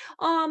 and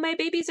oh, my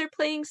babies are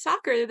playing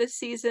soccer this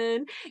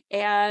season,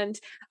 and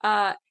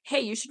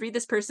hey, you should read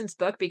this person's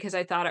book because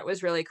I thought it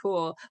was really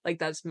cool. Like,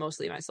 that's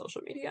mostly my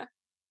social media.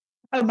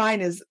 Oh,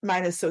 mine is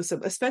so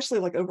simple, especially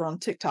like over on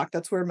TikTok.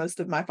 That's where most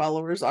of my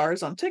followers are,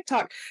 is on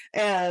TikTok.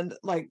 And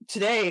like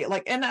today,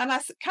 like, and I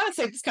kind of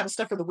say this kind of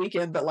stuff for the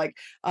weekend, but like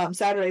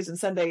Saturdays and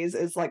Sundays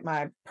is like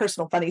my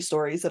personal funny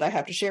stories that I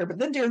have to share. But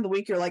then during the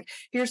week, you're like,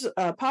 here's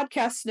a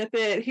podcast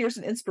snippet, here's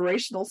an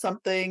inspirational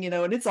something,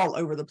 and it's all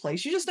over the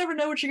place. You just never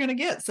know what you're going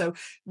to get. So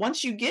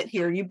once you get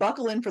here, you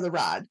buckle in for the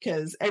ride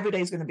because every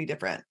day is going to be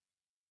different.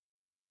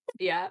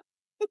 Yeah.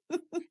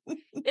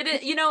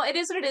 It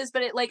is what it is,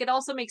 but it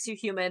also makes you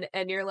human,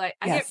 and you're like,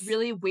 I get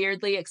really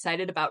weirdly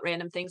excited about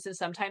random things and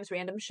sometimes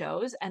random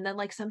shows, and then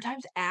like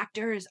sometimes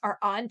actors are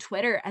on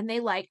Twitter and they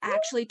like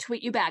actually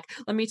tweet you back.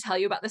 Let me tell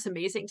you about this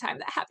amazing time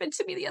that happened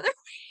to me the other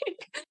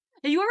week.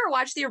 Have you ever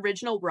watched the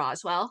original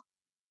Roswell?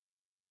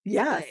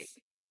 Yes.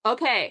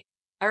 Okay.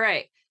 All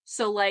right.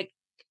 So like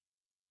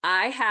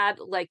I had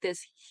like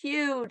this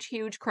huge,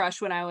 huge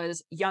crush when I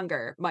was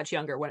younger, much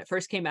younger, when it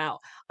first came out,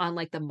 on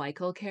like the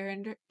Michael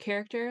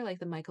character, like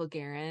the Michael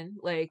Guerin.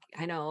 Like,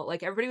 I know,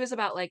 like everybody was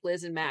about like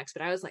Liz and Max,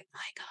 but I was like,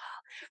 Michael,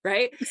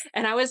 right?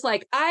 And I was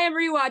like, I am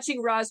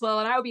rewatching Roswell,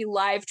 and I will be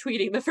live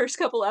tweeting the first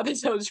couple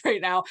episodes right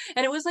now.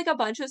 And it was like a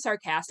bunch of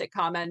sarcastic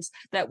comments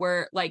that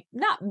were like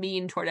not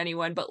mean toward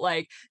anyone, but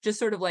like just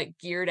sort of like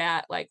geared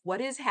at like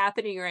what is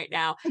happening right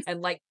now,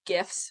 and like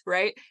gifs,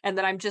 right? And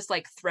then I'm just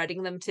like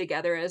threading them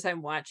together as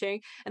I'm watching.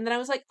 And then I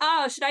was like,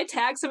 oh, should I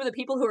tag some of the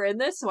people who are in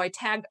this? So I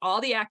tagged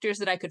all the actors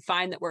that I could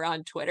find that were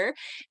on Twitter.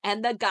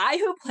 And the guy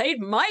who played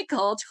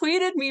Michael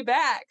tweeted me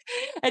back.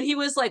 And he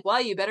was like,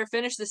 well, you better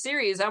finish the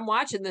series. I'm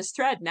watching this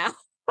thread now.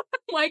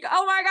 Like,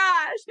 oh my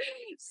gosh.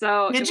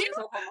 So did you?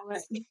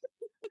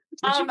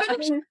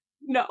 Did you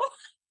no.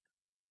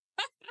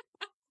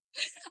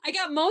 I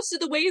got most of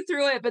the way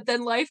through it, but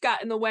then life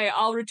got in the way.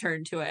 I'll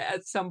return to it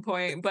at some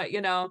point. But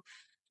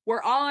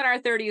we're all in our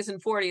 30s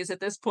and 40s at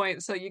this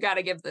point, so you got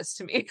to give this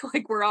to me.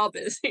 Like, we're all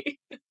busy.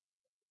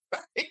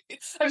 Right.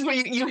 That's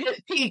when you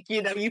hit peak,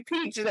 you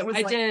peaked, and it was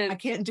I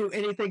can't do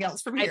anything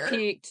else from here. I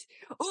peaked.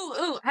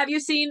 Ooh, have you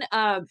seen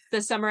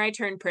The Summer I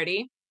Turned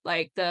Pretty?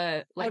 I've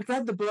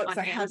read the books.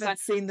 I haven't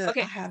seen the.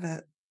 Okay. I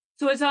haven't.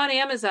 So it's on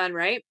Amazon,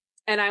 right?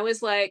 And I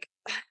was like,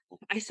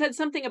 I said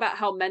something about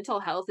how mental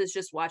health is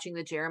just watching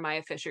the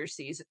Jeremiah Fisher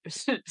scenes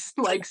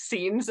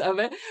of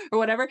it or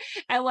whatever.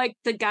 And like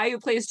the guy who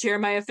plays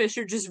Jeremiah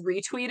Fisher just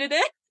retweeted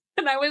it.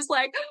 And I was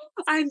like,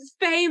 I'm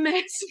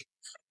famous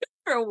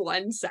for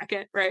 1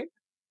 second, right?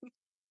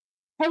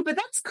 Oh, but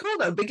that's cool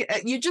though, because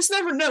you just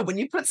never know when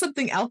you put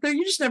something out there.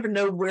 You just never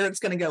know where it's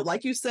going to go.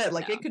 Like you said,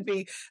 it could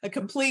be a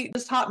complete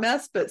just hot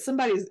mess, but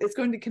it's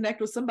going to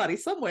connect with somebody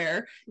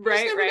somewhere. You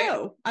right, just never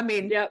know. I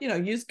mean,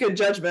 use good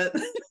judgment.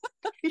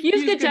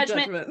 use good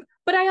judgment.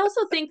 But I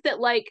also think that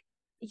like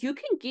you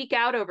can geek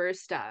out over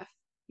stuff,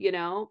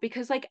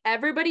 because like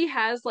everybody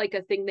has like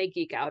a thing they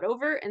geek out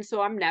over. And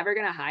so I'm never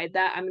going to hide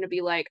that. I'm going to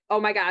be like, oh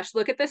my gosh,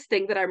 look at this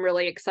thing that I'm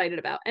really excited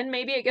about. And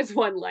maybe it gets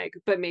one like,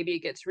 but maybe it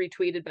gets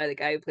retweeted by the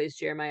guy who plays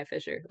Jeremiah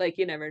Fisher. Like,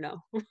 you never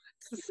know.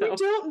 So.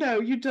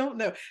 You don't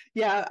know.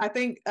 Yeah, I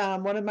think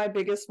one of my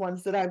biggest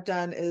ones that I've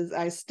done is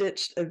I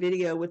stitched a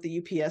video with the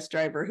UPS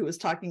driver who was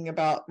talking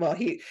about, well,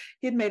 he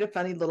had made a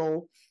funny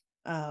little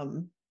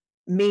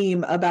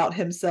meme about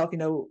himself.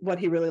 What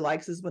he really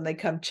likes is when they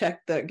come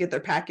get their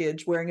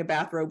package wearing a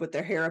bathrobe with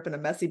their hair up in a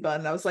messy bun.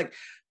 And I was like,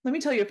 let me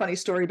tell you a funny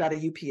story about a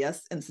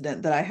UPS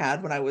incident that I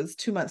had when I was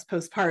 2 months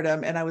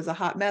postpartum, and I was a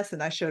hot mess,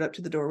 and I showed up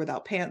to the door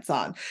without pants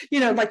on.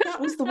 That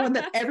was the one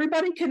that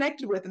everybody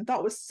connected with and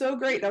thought was so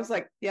great. And I was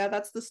like, yeah,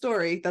 that's the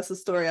story. That's the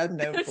story I'm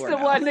known for. It's the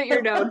one that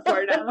you're known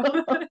for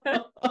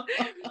now.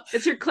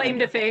 It's your claim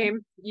to fame.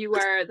 You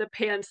are the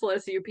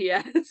pantsless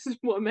UPS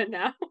woman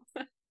now.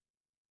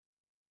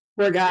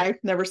 Poor guy.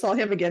 Never saw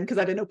him again because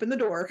I didn't open the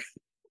door.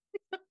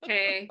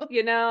 Hey,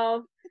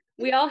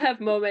 we all have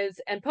moments,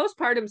 and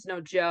postpartum's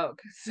no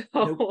joke. So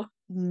nope.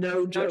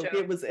 No joke.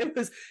 It was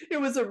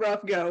a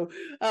rough go.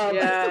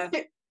 Yeah.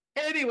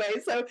 Anyway,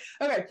 so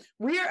okay,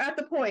 we are at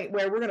the point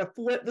where we're going to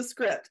flip the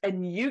script,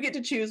 and you get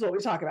to choose what we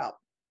talk about.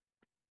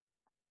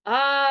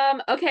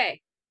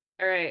 Okay.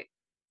 All right.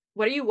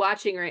 What are you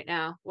watching right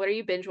now? What are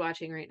you binge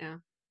watching right now?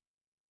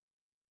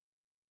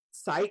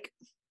 Psych.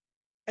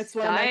 It's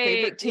one of my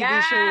favorite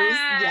TV shows.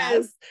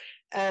 Yes.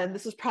 And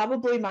this is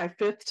probably my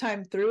 5th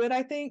time through it,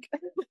 I think.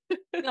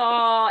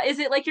 Oh, is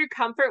it like your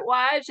comfort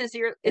watch? Is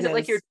it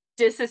like your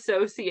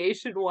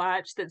disassociation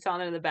watch that's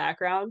on in the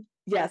background?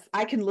 Yes,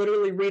 I can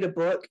literally read a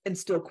book and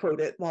still quote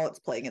it while it's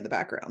playing in the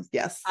background.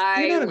 Yes.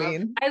 You know what I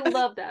mean? I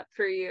love that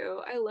for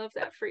you.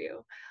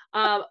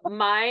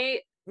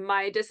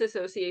 My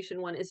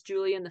disassociation one is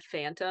Julie and the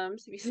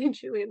Phantoms. Have you seen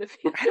Julie and the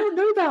Phantoms? I don't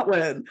know that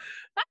one.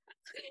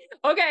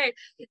 Okay.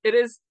 It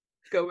is.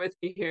 Go with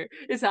me here.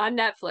 It's on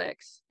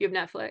Netflix. You have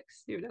Netflix?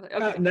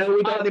 Okay. No,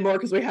 we don't anymore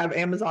because we have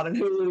Amazon and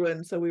Hulu,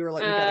 and so we were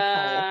like, we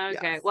gotta call.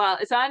 Okay, yes. Well,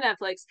 it's on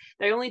Netflix.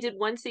 They only did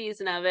 1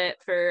 season of it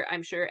for,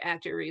 I'm sure,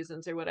 actor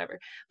reasons or whatever.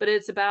 But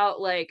it's about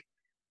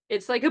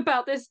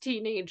about this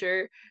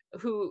teenager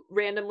who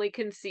randomly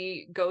can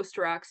see ghost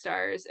rock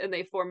stars, and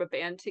they form a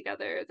band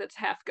together that's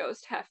half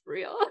ghost, half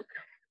real.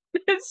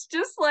 It's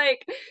just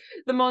like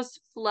the most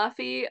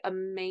fluffy,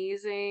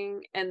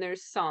 amazing, and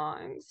there's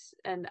songs,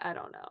 and I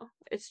don't know.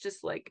 It's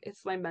just like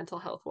it's my mental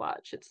health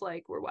watch. It's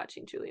like we're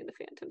watching Julie and the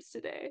Phantoms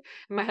today.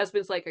 And my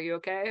husband's like, "Are you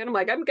okay?" And I'm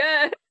like, "I'm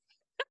good."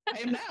 I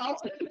am now.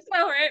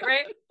 Well,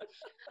 right.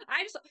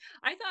 I just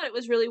I thought it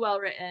was really well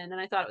written and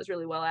I thought it was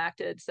really well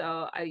acted.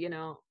 So I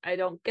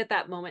don't get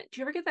that moment. Do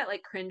you ever get that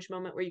like cringe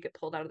moment where you get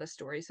pulled out of the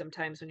story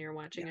sometimes when you're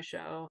watching a Yes.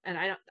 show? And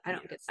I don't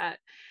get Yes. that.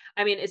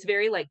 I mean, it's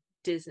very like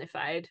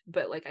Disneyfied,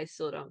 but like I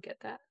still don't get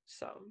that.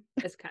 So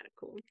it's kind of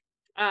cool.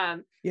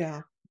 Um,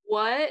 Yeah.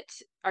 what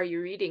are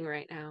you reading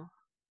right now?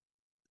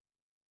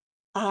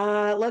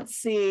 Let's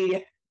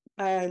see.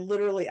 I'm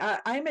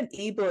an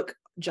ebook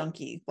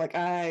junkie. Like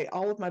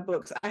all of my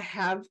books, I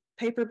have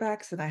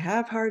paperbacks and I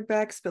have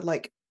hardbacks, but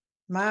like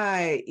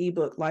my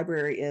ebook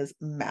library is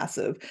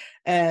massive.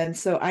 And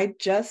so I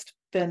just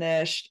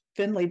finished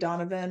Finley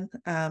Donovan,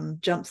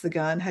 Jumps the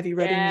Gun. Have you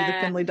read any of the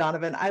Yeah, Finley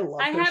Donovan? I I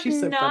love her. have She's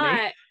so funny.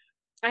 not.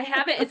 I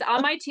haven't. It's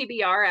on my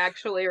TBR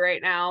actually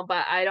right now,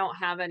 but I don't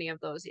have any of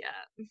those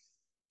yet.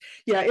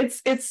 Yeah,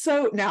 it's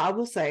so now I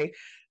will say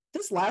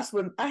this last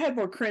one I had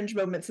more cringe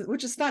moments,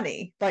 which is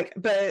funny. Like,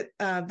 but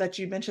that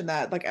you mentioned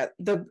that, like at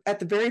the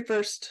very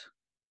first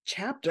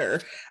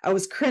chapter, I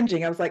was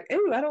cringing. I was like,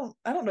 "Oh,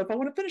 I don't know if I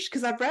want to finish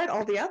because I've read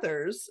all the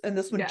others, and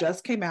this one Yeah.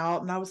 just came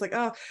out, and I was like,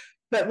 oh."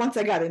 But once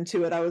I got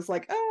into it, I was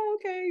like, "Oh,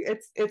 okay."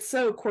 It's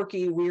so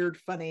quirky, weird,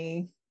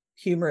 funny,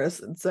 humorous,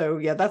 and so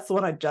yeah, that's the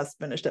one I just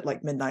finished at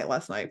like midnight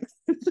last night.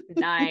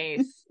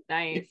 Nice.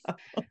 Nice. Yeah.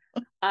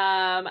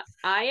 I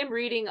am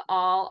reading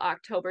all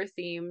October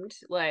themed,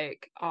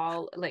 like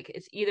all like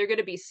it's either going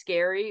to be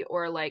scary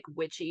or like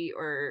witchy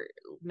or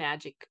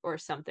magic or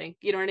something.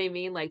 You know what I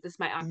mean? Like this is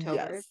my October,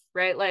 Yes,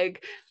 right?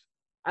 Like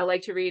I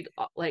like to read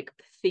like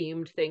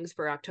themed things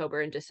for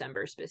October and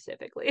December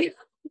specifically.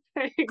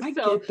 I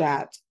So, get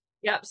that.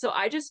 yep. So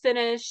I just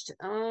finished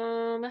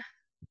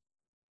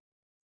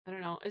I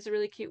don't know, it's a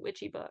really cute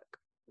witchy book.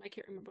 I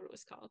can't remember what it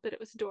was called, but it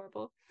was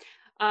adorable.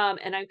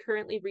 And I'm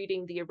currently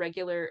reading the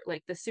irregular,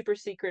 like the super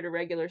secret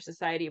irregular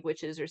society of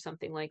witches or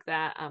something like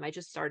that. I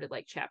just started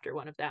like chapter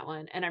one of that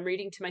one, and I'm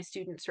reading to my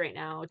students right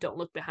now. Don't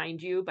Look Behind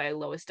You by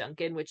Lois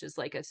Duncan, which is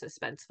like a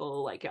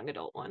suspenseful, like young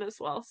adult one as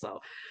well. So,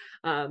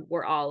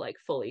 we're all like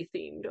fully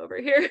themed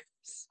over here.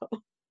 So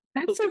we'll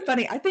That's so do it.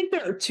 funny. I think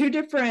there are two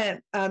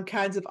different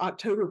kinds of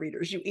October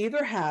readers. You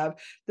either have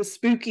the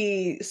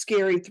spooky,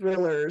 scary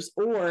thrillers,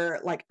 or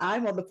like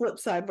I'm on the flip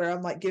side where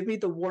I'm like, give me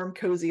the warm,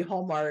 cozy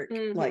Hallmark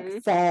like Mm-hmm.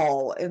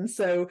 fall. And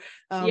so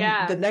the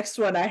Yeah. next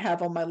one I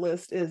have on my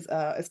list is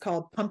it's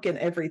called Pumpkin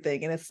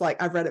Everything, and it's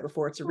like I've read it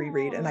before. It's a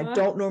reread, and I Aww.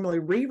 don't normally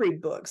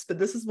reread books, but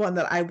this is one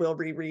that I will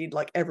reread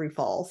like every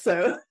fall.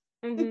 So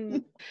Hmm.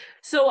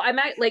 So I'm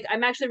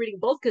actually reading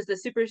both because the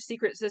Super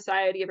Secret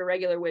Society of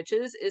Irregular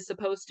Witches is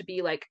supposed to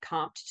be like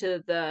comped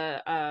to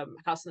the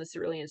House in the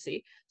Cerulean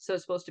Sea. So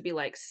it's supposed to be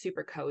like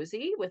super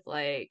cozy with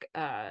like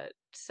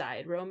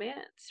side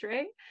romance,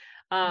 right?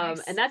 And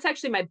nice. that's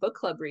actually my book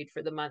club read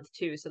for the month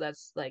too. So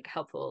that's like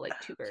helpful, like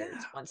two Yeah.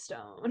 birds, one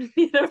stone.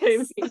 You know what I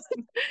Yes. mean?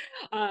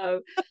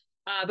 Um,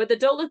 but the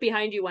Don't Look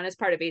Behind You one is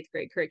part of eighth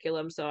grade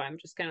curriculum, so I'm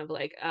just kind of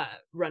like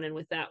running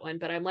with that one.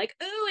 But I'm like,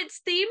 oh,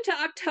 it's themed to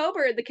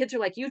October. And the kids are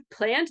like, you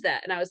planned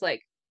that. And I was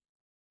like,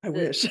 I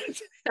wish.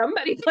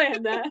 somebody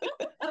planned that.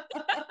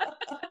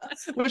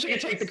 Wish I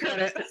could take the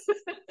credit.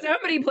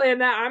 Somebody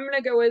planned that. I'm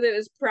gonna go with it.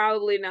 It's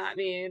probably not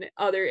me and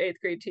other eighth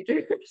grade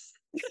teachers.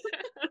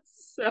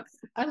 So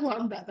I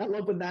love that. I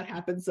love when that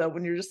happens though,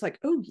 when you're just like,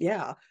 oh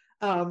yeah.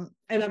 And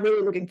I'm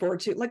really looking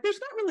forward to like there's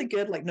not really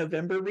good like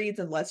November reads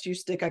unless you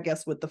stick, I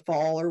guess, with the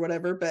fall or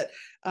whatever. But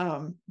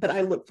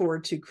I look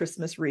forward to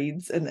Christmas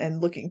reads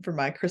and looking for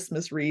my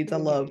Christmas reads.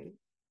 mhm.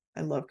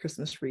 I love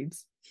Christmas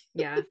reads.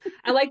 Yeah.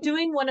 I like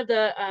doing one of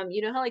the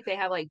you know how like they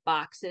have like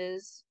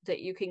boxes that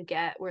you can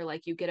get where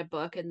like you get a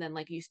book and then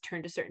like you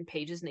turn to certain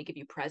pages and they give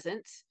you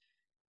presents.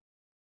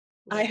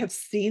 I Like have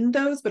seen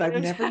those, but you know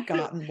I've what never I'm talking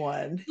gotten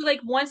one. like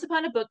Once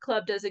Upon a Book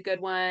Club does a good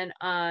one.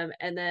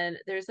 And then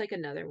there's like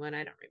another one.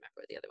 I don't remember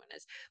what the other one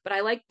is. But I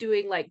like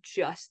doing like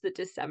just the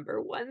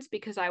December ones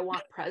because I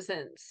want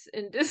presents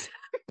in December.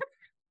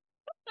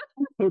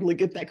 Totally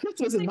get that.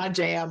 Christmas is like my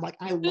jam. Like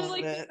I there's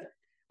love it.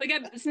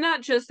 it's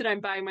not just that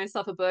I'm buying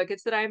myself a book,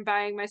 it's that I'm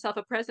buying myself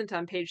a present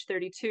on page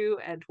 32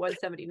 and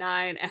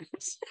 179 and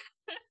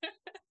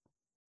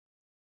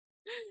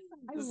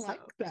I so like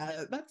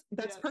that. That's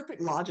yeah.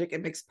 perfect logic.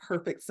 It makes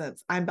perfect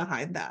sense. I'm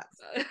behind that.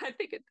 I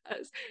think it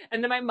does.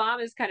 And then my mom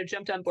has kind of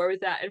jumped on board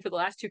with that. And for the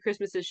last two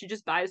Christmases, she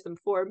just buys them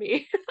for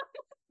me.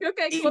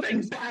 Okay, cool. Even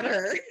Thanks, mom.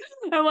 better.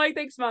 I'm like,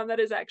 thanks, mom.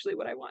 That is actually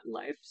what I want in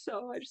life.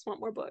 So I just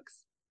want more books.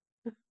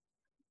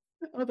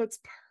 Oh, that's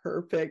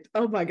perfect.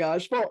 Oh my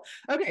gosh. Well,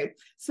 okay.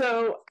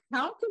 So,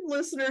 how can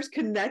listeners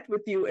connect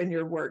with you and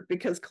your work?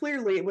 Because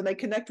clearly, when they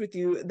connect with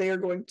you, they are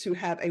going to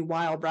have a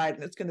wild ride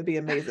and it's going to be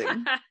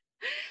amazing.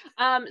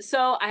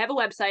 So I have a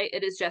website.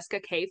 It is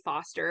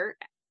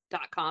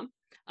jessicakfoster.com.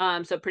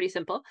 So pretty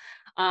simple.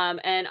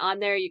 And on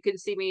there you can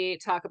see me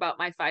talk about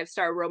my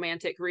 5-star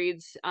romantic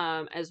reads,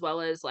 as well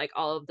as like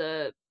all of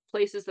the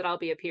places that I'll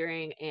be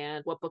appearing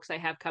and what books I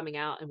have coming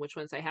out and which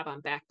ones I have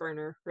on back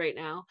burner right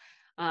now.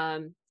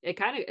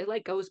 It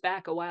like goes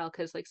back a while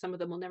because like some of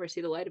them will never see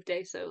the light of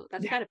day. So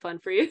that's kind of fun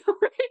for you,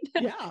 right?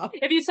 Yeah.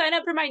 If you sign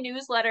up for my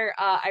newsletter,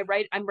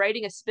 I'm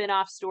writing a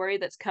spin-off story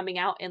that's coming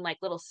out in like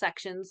little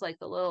sections, like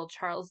the little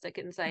Charles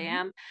Dickens I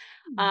am.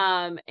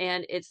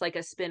 And it's like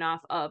a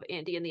spin-off of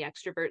Andy and the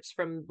Extroverts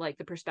from like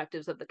the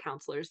perspectives of the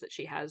counselors that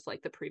she has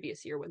like the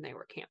previous year when they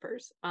were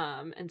campers.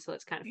 And so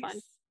it's kind of fun.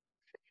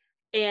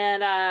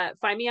 And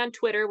find me on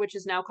Twitter, which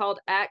is now called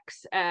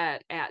X,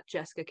 at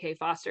Jessica K.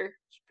 Foster.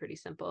 It's pretty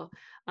simple.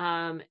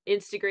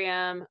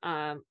 Instagram,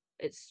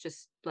 it's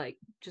just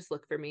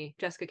look for me,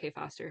 Jessica K.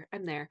 Foster.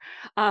 I'm there.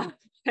 And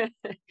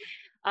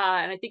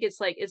I think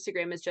it's like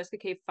Instagram is Jessica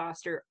K.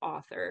 Foster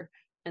author.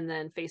 And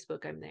then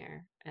Facebook, I'm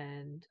there.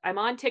 And I'm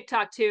on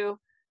TikTok too.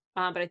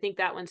 But I think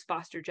that one's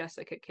Foster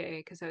Jessica K,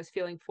 because I was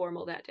feeling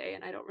formal that day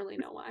and I don't really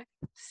know why.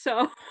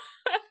 So,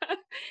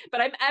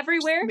 but I'm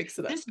everywhere.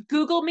 Just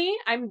Google me.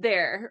 I'm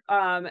there.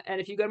 And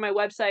if you go to my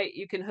website,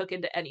 you can hook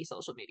into any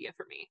social media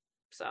for me.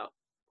 So,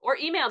 or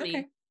email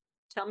me.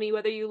 Tell me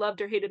whether you loved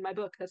or hated my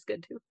book. That's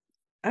good too.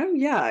 Oh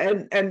yeah,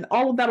 and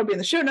all of that will be in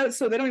the show notes,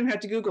 so they don't even have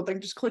to Google. They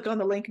can just click on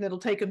the link and it'll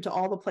take them to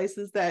all the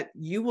places that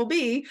you will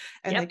be,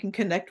 and they can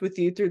connect with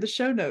you through the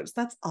show notes.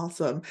 That's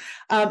awesome.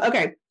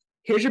 Okay,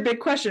 here's your big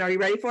question. Are you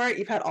ready for it?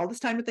 You've had all this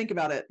time to think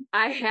about it.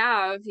 I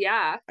have,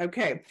 yeah.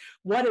 Okay,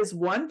 what is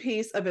one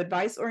piece of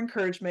advice or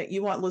encouragement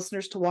you want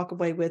listeners to walk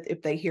away with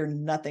if they hear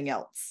nothing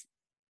else?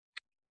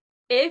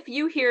 If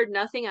you hear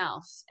nothing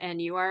else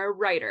and you are a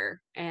writer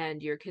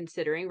and you're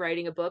considering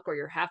writing a book, or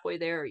you're halfway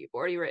there, or you've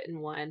already written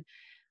one,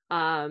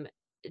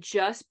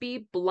 just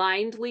be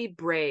blindly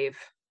brave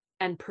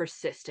and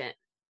persistent.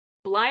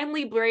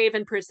 Blindly brave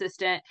and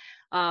persistent.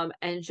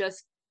 And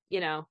just,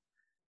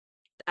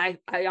 I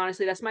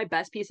honestly, that's my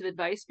best piece of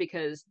advice,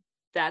 because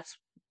that's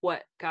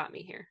what got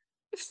me here.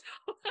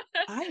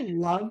 I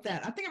love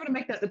that. I think I'm going to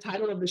make that the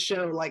title of the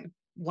show, like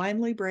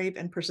blindly brave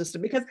and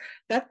persistent, because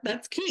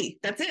that's key.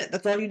 That's it.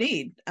 That's all you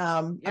need.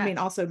 I mean,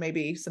 also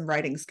maybe some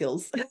writing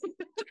skills.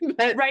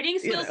 But, writing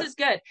skills is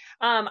good.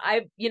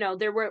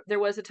 There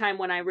was a time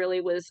when I really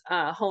was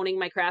honing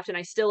my craft, and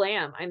I still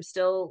am. I'm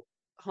still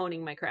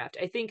honing my craft.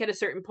 I think at a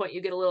certain point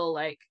you get a little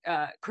like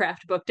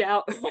craft booked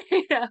out.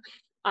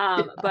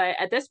 But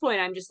at this point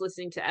I'm just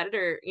listening to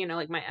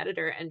my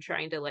editor, and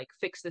trying to like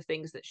fix the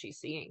things that she's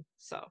seeing.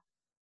 So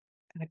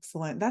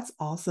excellent. That's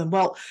awesome.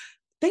 Well,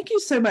 thank you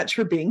so much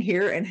for being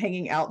here and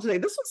hanging out today.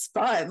 This was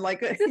fun.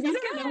 Like, you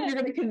never know when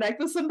you're going to connect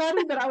with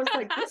somebody, but I was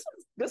like,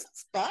 this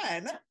was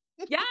fun.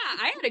 Yeah,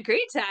 I had a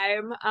great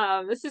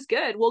time. This is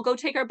good. We'll go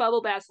take our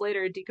bubble baths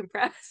later and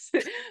decompress.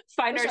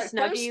 Find our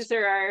snuggies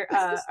or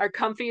our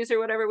comfies or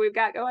whatever we've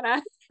got going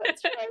on.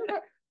 That's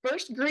right.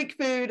 First Greek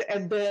food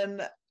and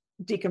then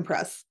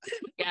decompress.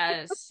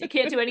 Yes, you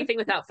can't do anything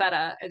without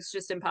feta. It's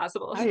just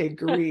impossible. I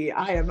agree.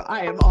 I am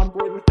on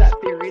board with that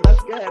theory. That's